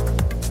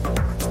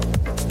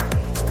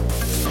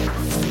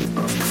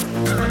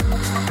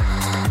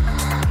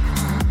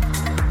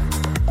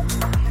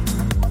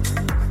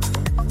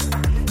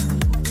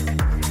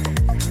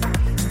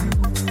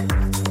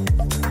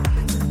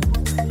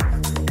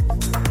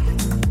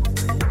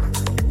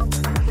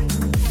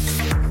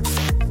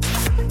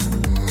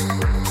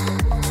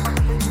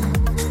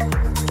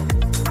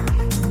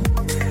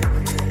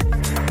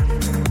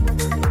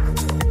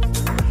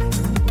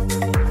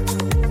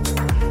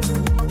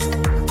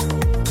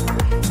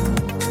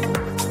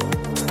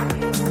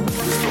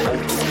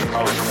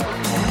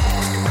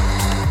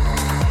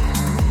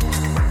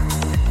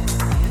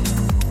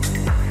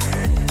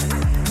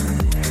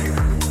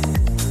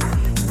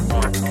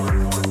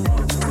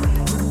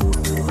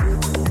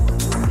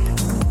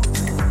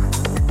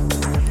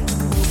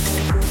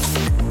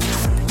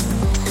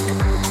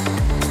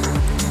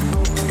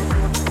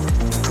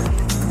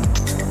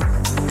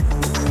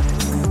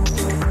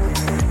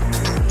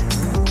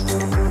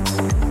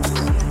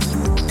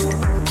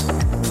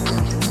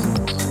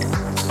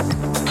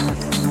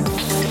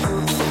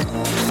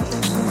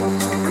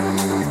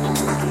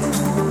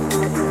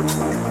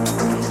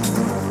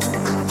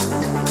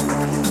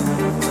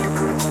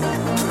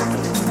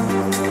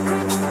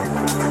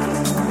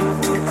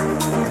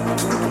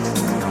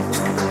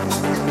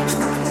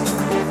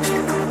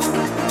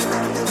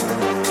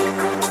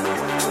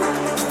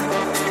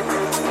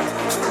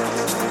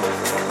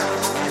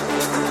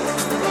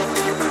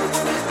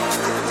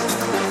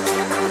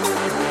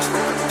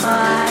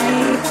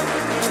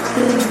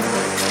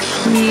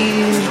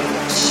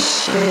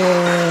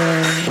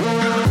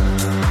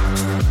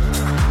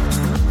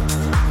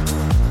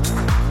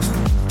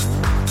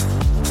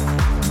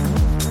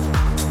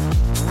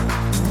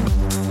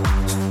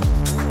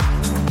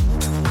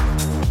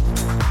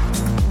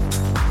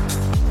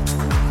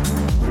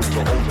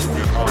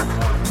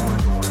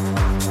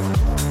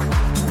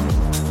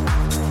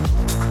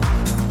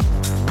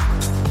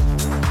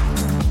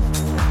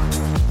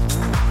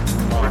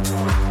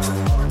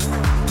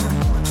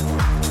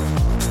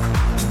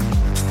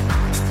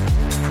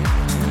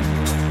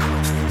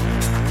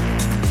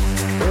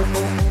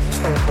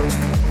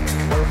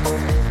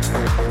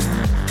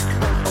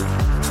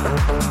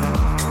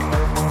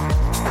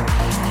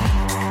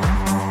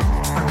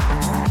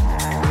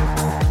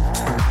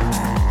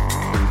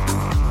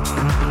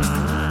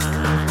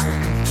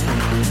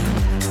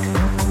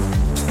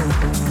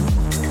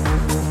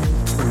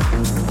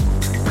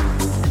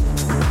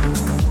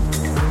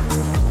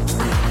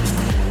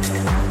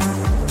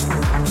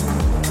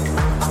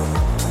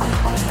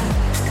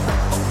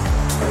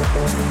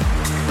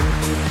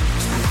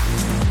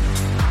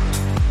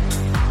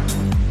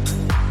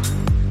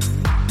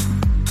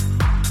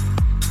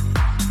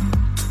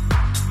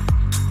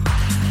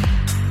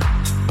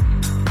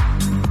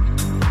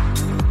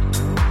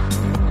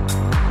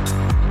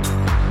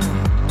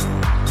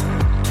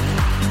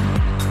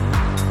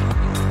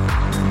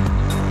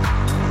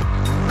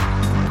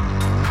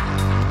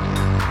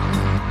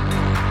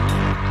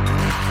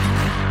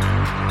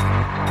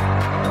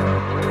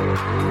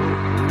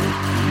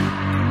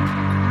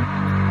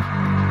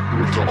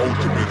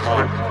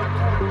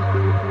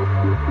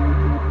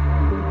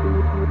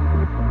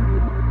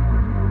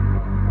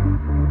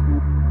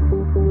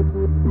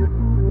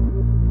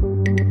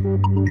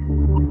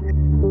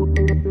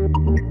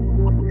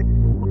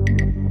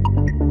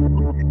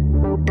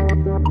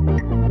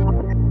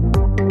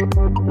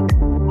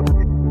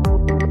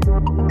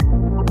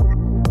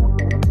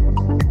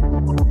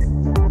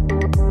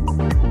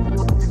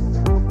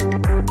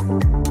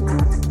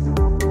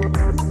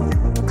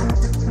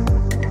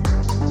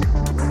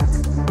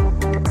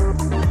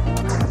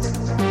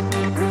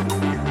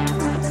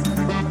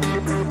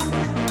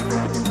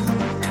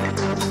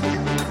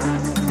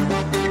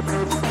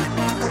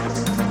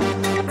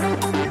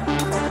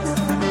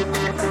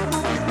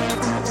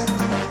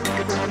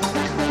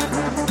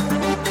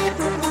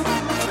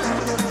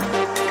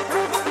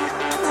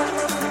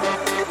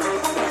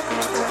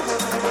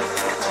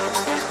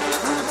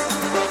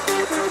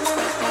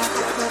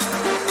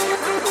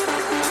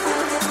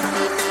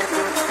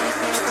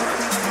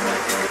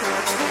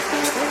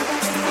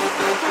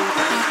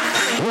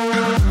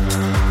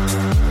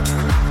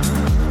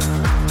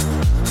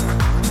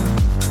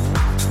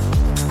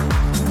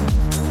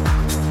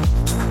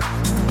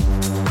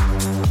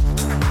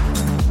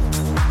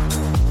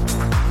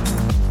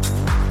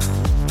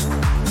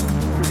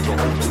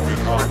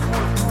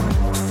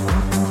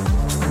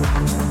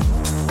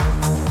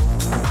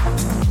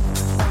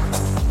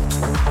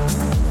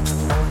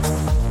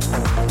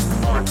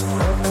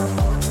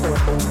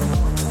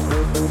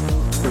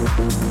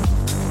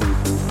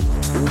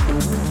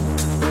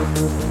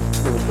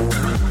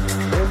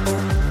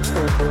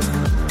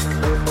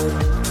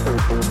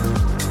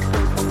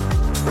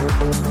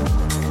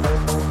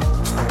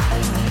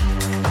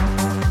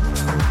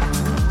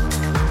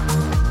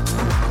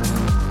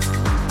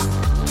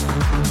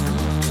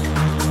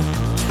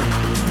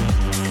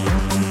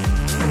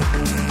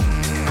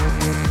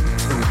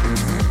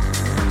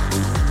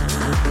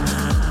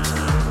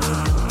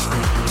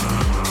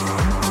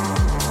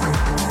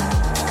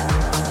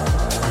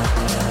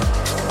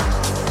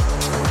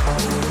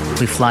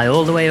 We fly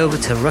all the way over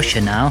to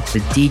Russia now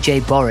with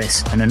DJ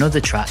Boris and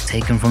another track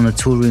taken from the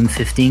Toolroom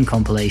 15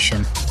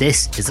 compilation.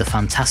 This is the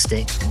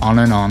fantastic On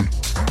and On.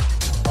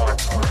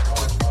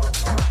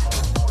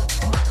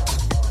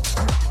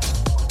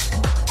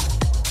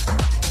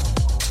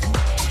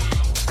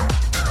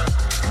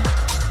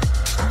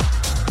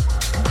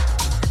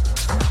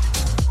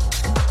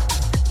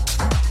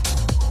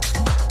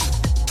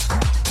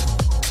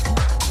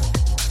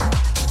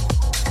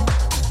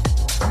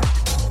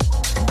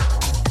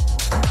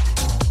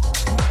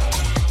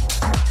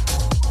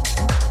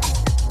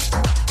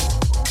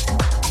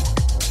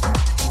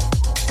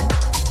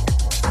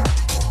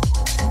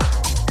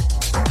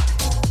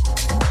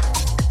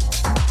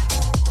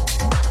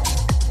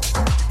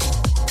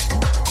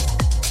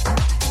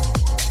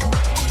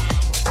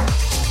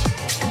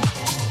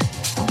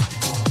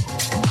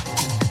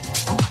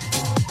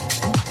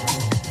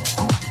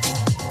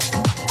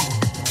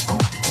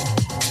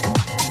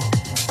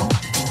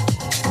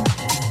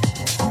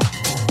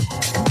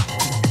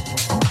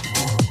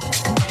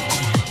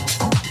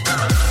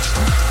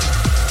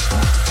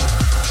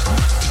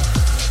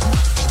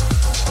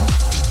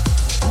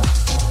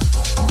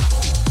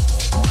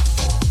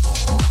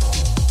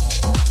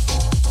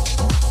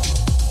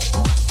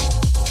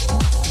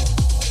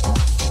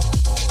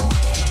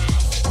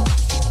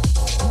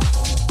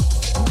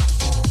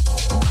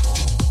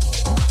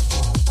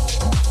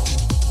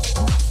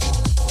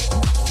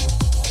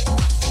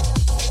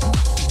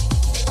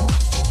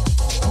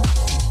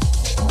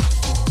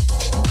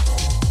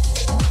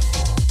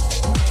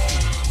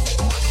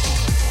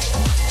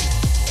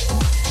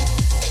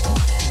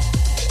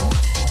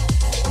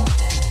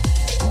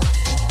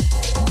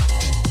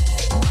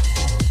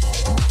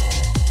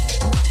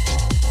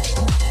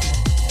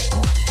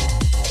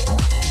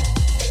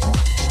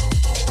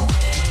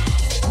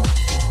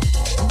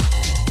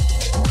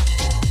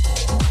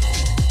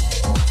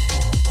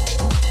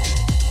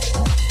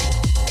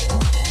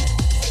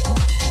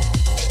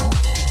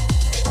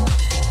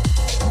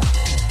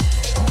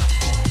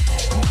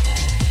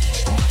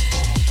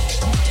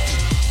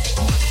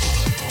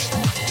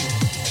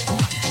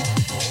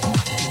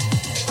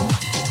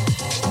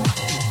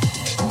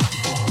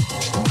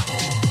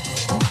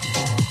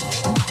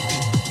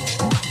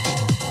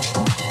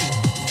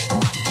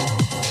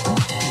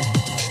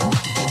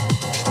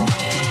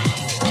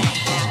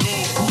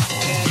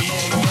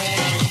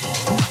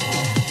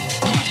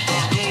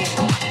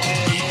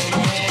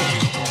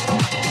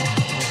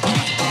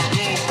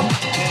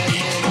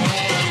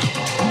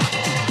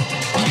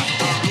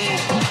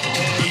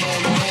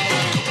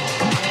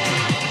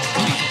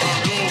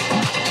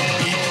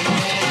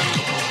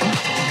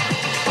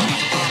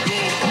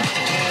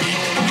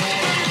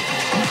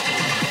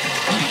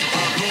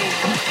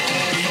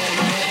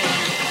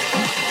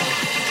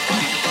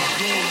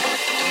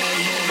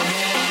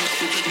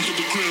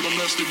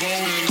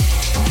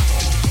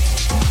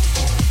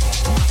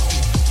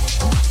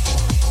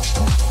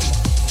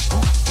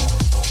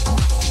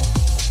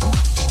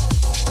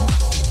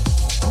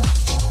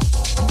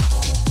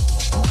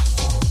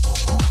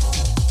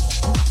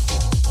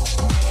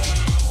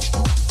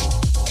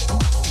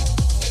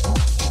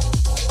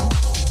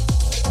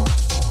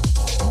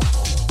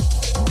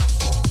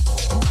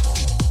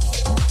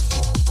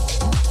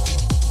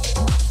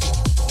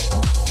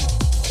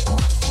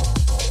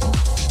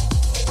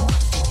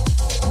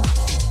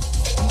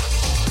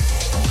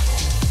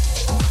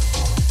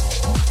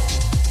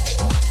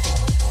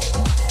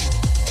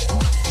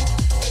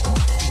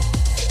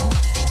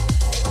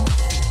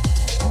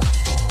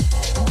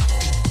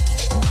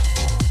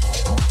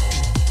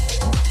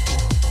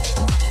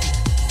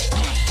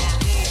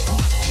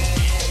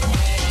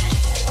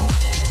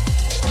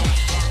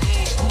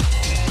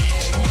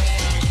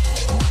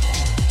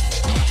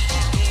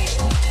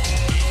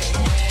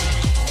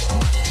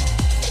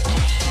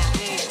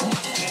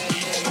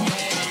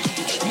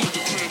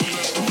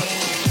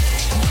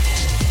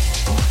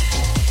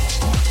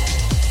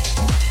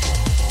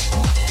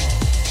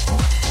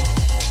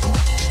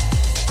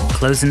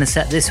 Closing the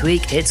set this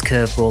week, it's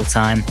curveball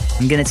time.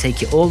 I'm going to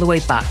take you all the way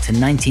back to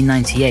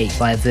 1998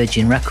 via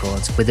Virgin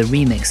Records with a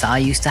remix that I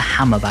used to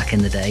hammer back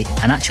in the day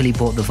and actually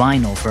bought the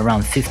vinyl for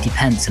around 50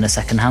 pence in a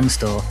second-hand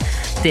store.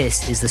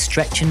 This is the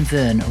Stretch and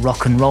Vern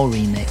rock and roll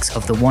remix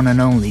of the one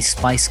and only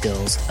Spice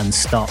Girls and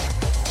Stop.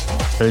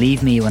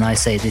 Believe me when I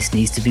say this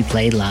needs to be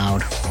played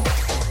loud.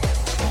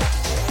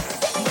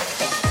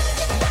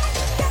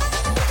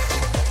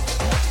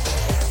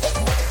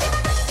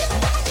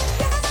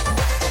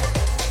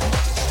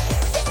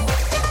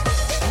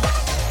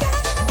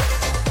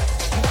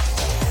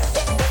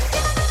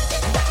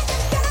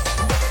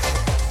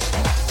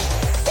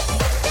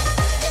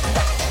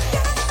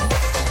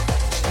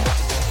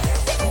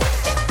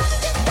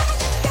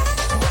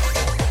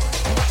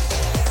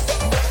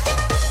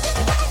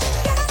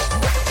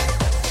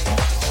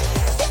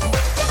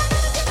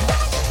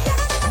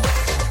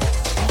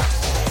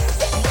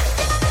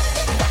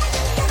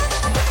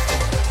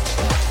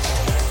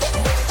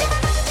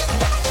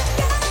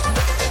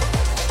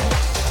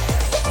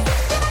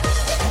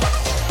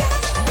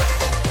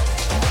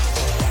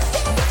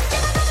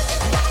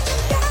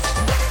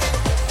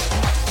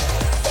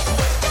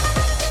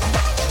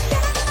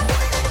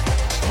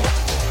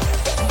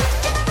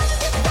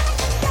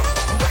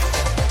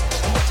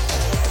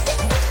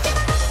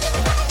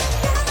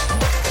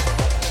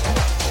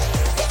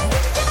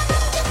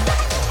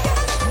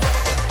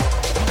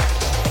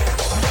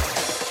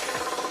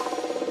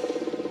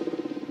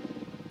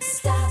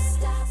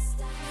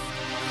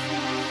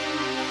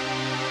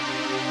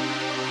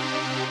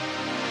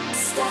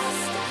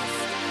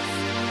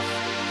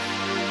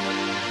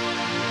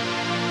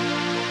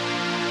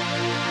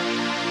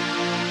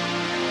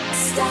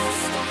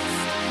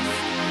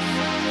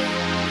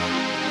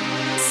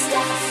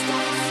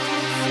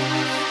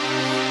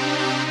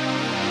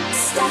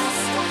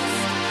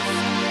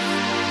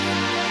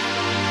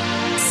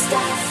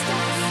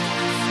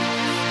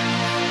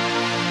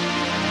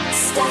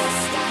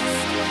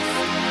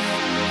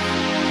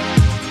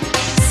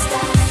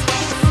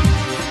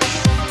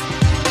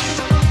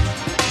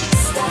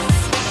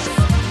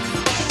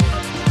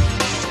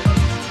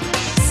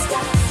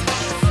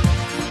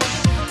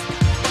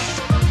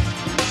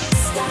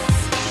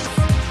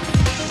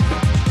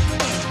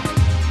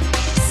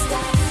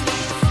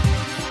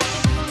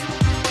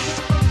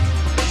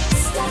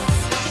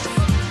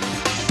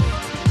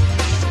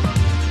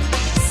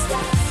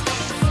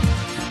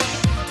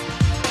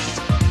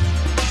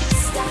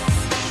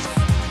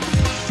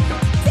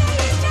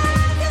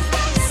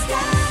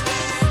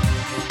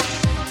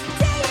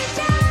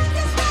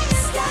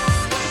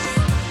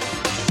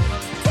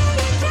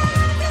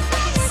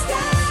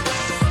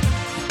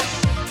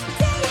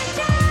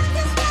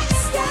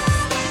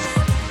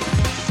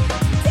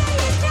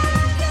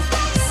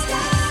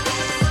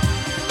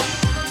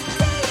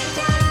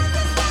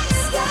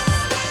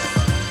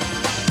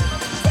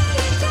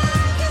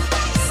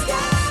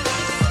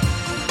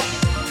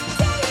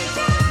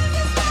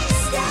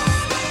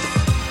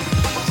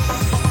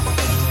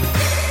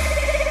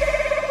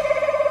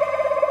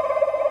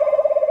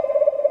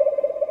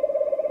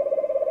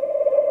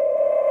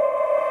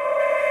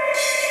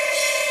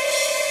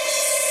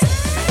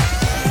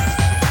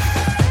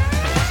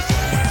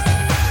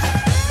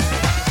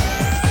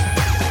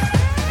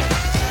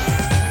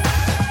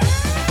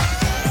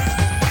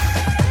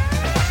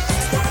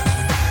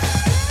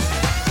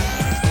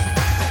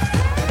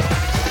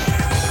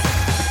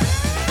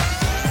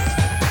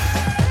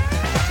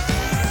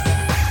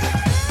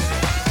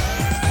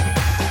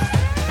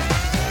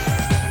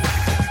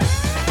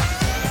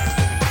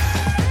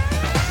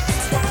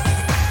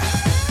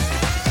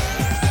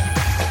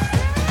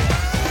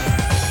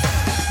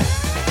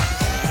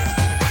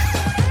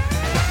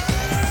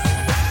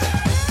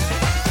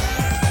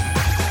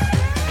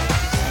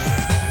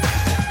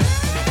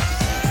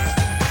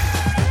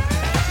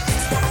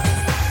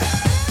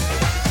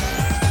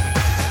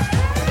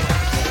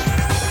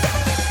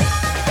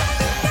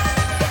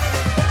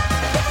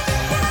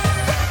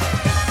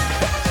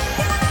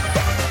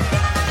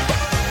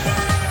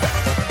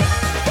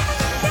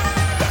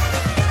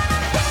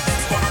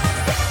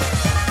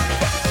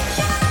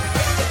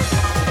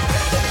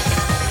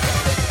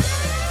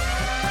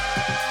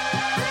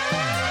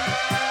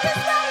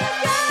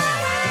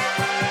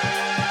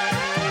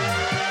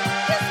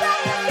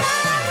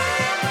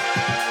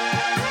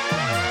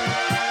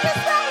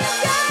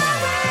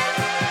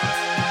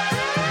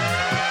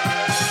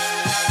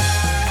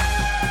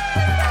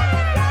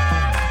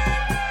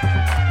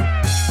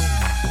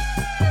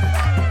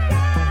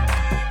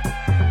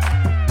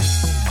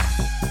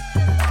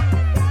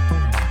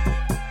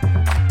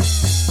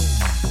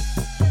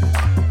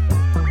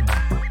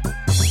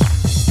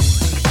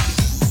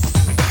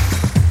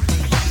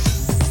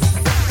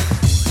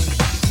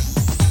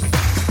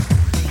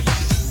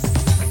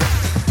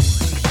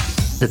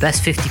 The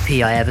best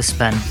 50p I ever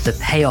spent. The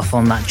payoff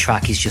on that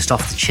track is just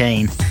off the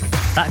chain.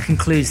 That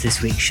concludes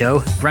this week's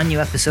show. Brand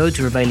new episodes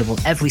are available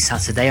every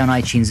Saturday on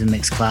iTunes and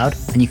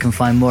Mixcloud, and you can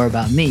find more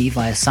about me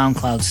via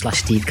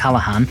SoundCloud/Steve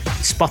Callahan,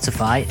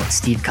 Spotify at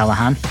Steve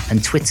Callahan,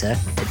 and Twitter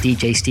at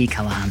DJ Steve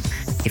Callahan.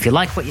 If you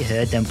like what you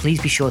heard, then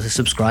please be sure to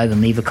subscribe and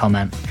leave a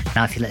comment.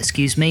 Now, if you'll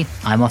excuse me,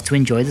 I'm off to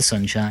enjoy the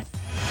sunshine.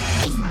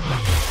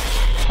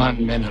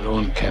 One man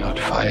alone cannot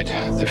fight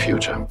the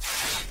future.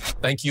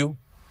 Thank you,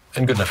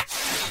 and good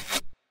night.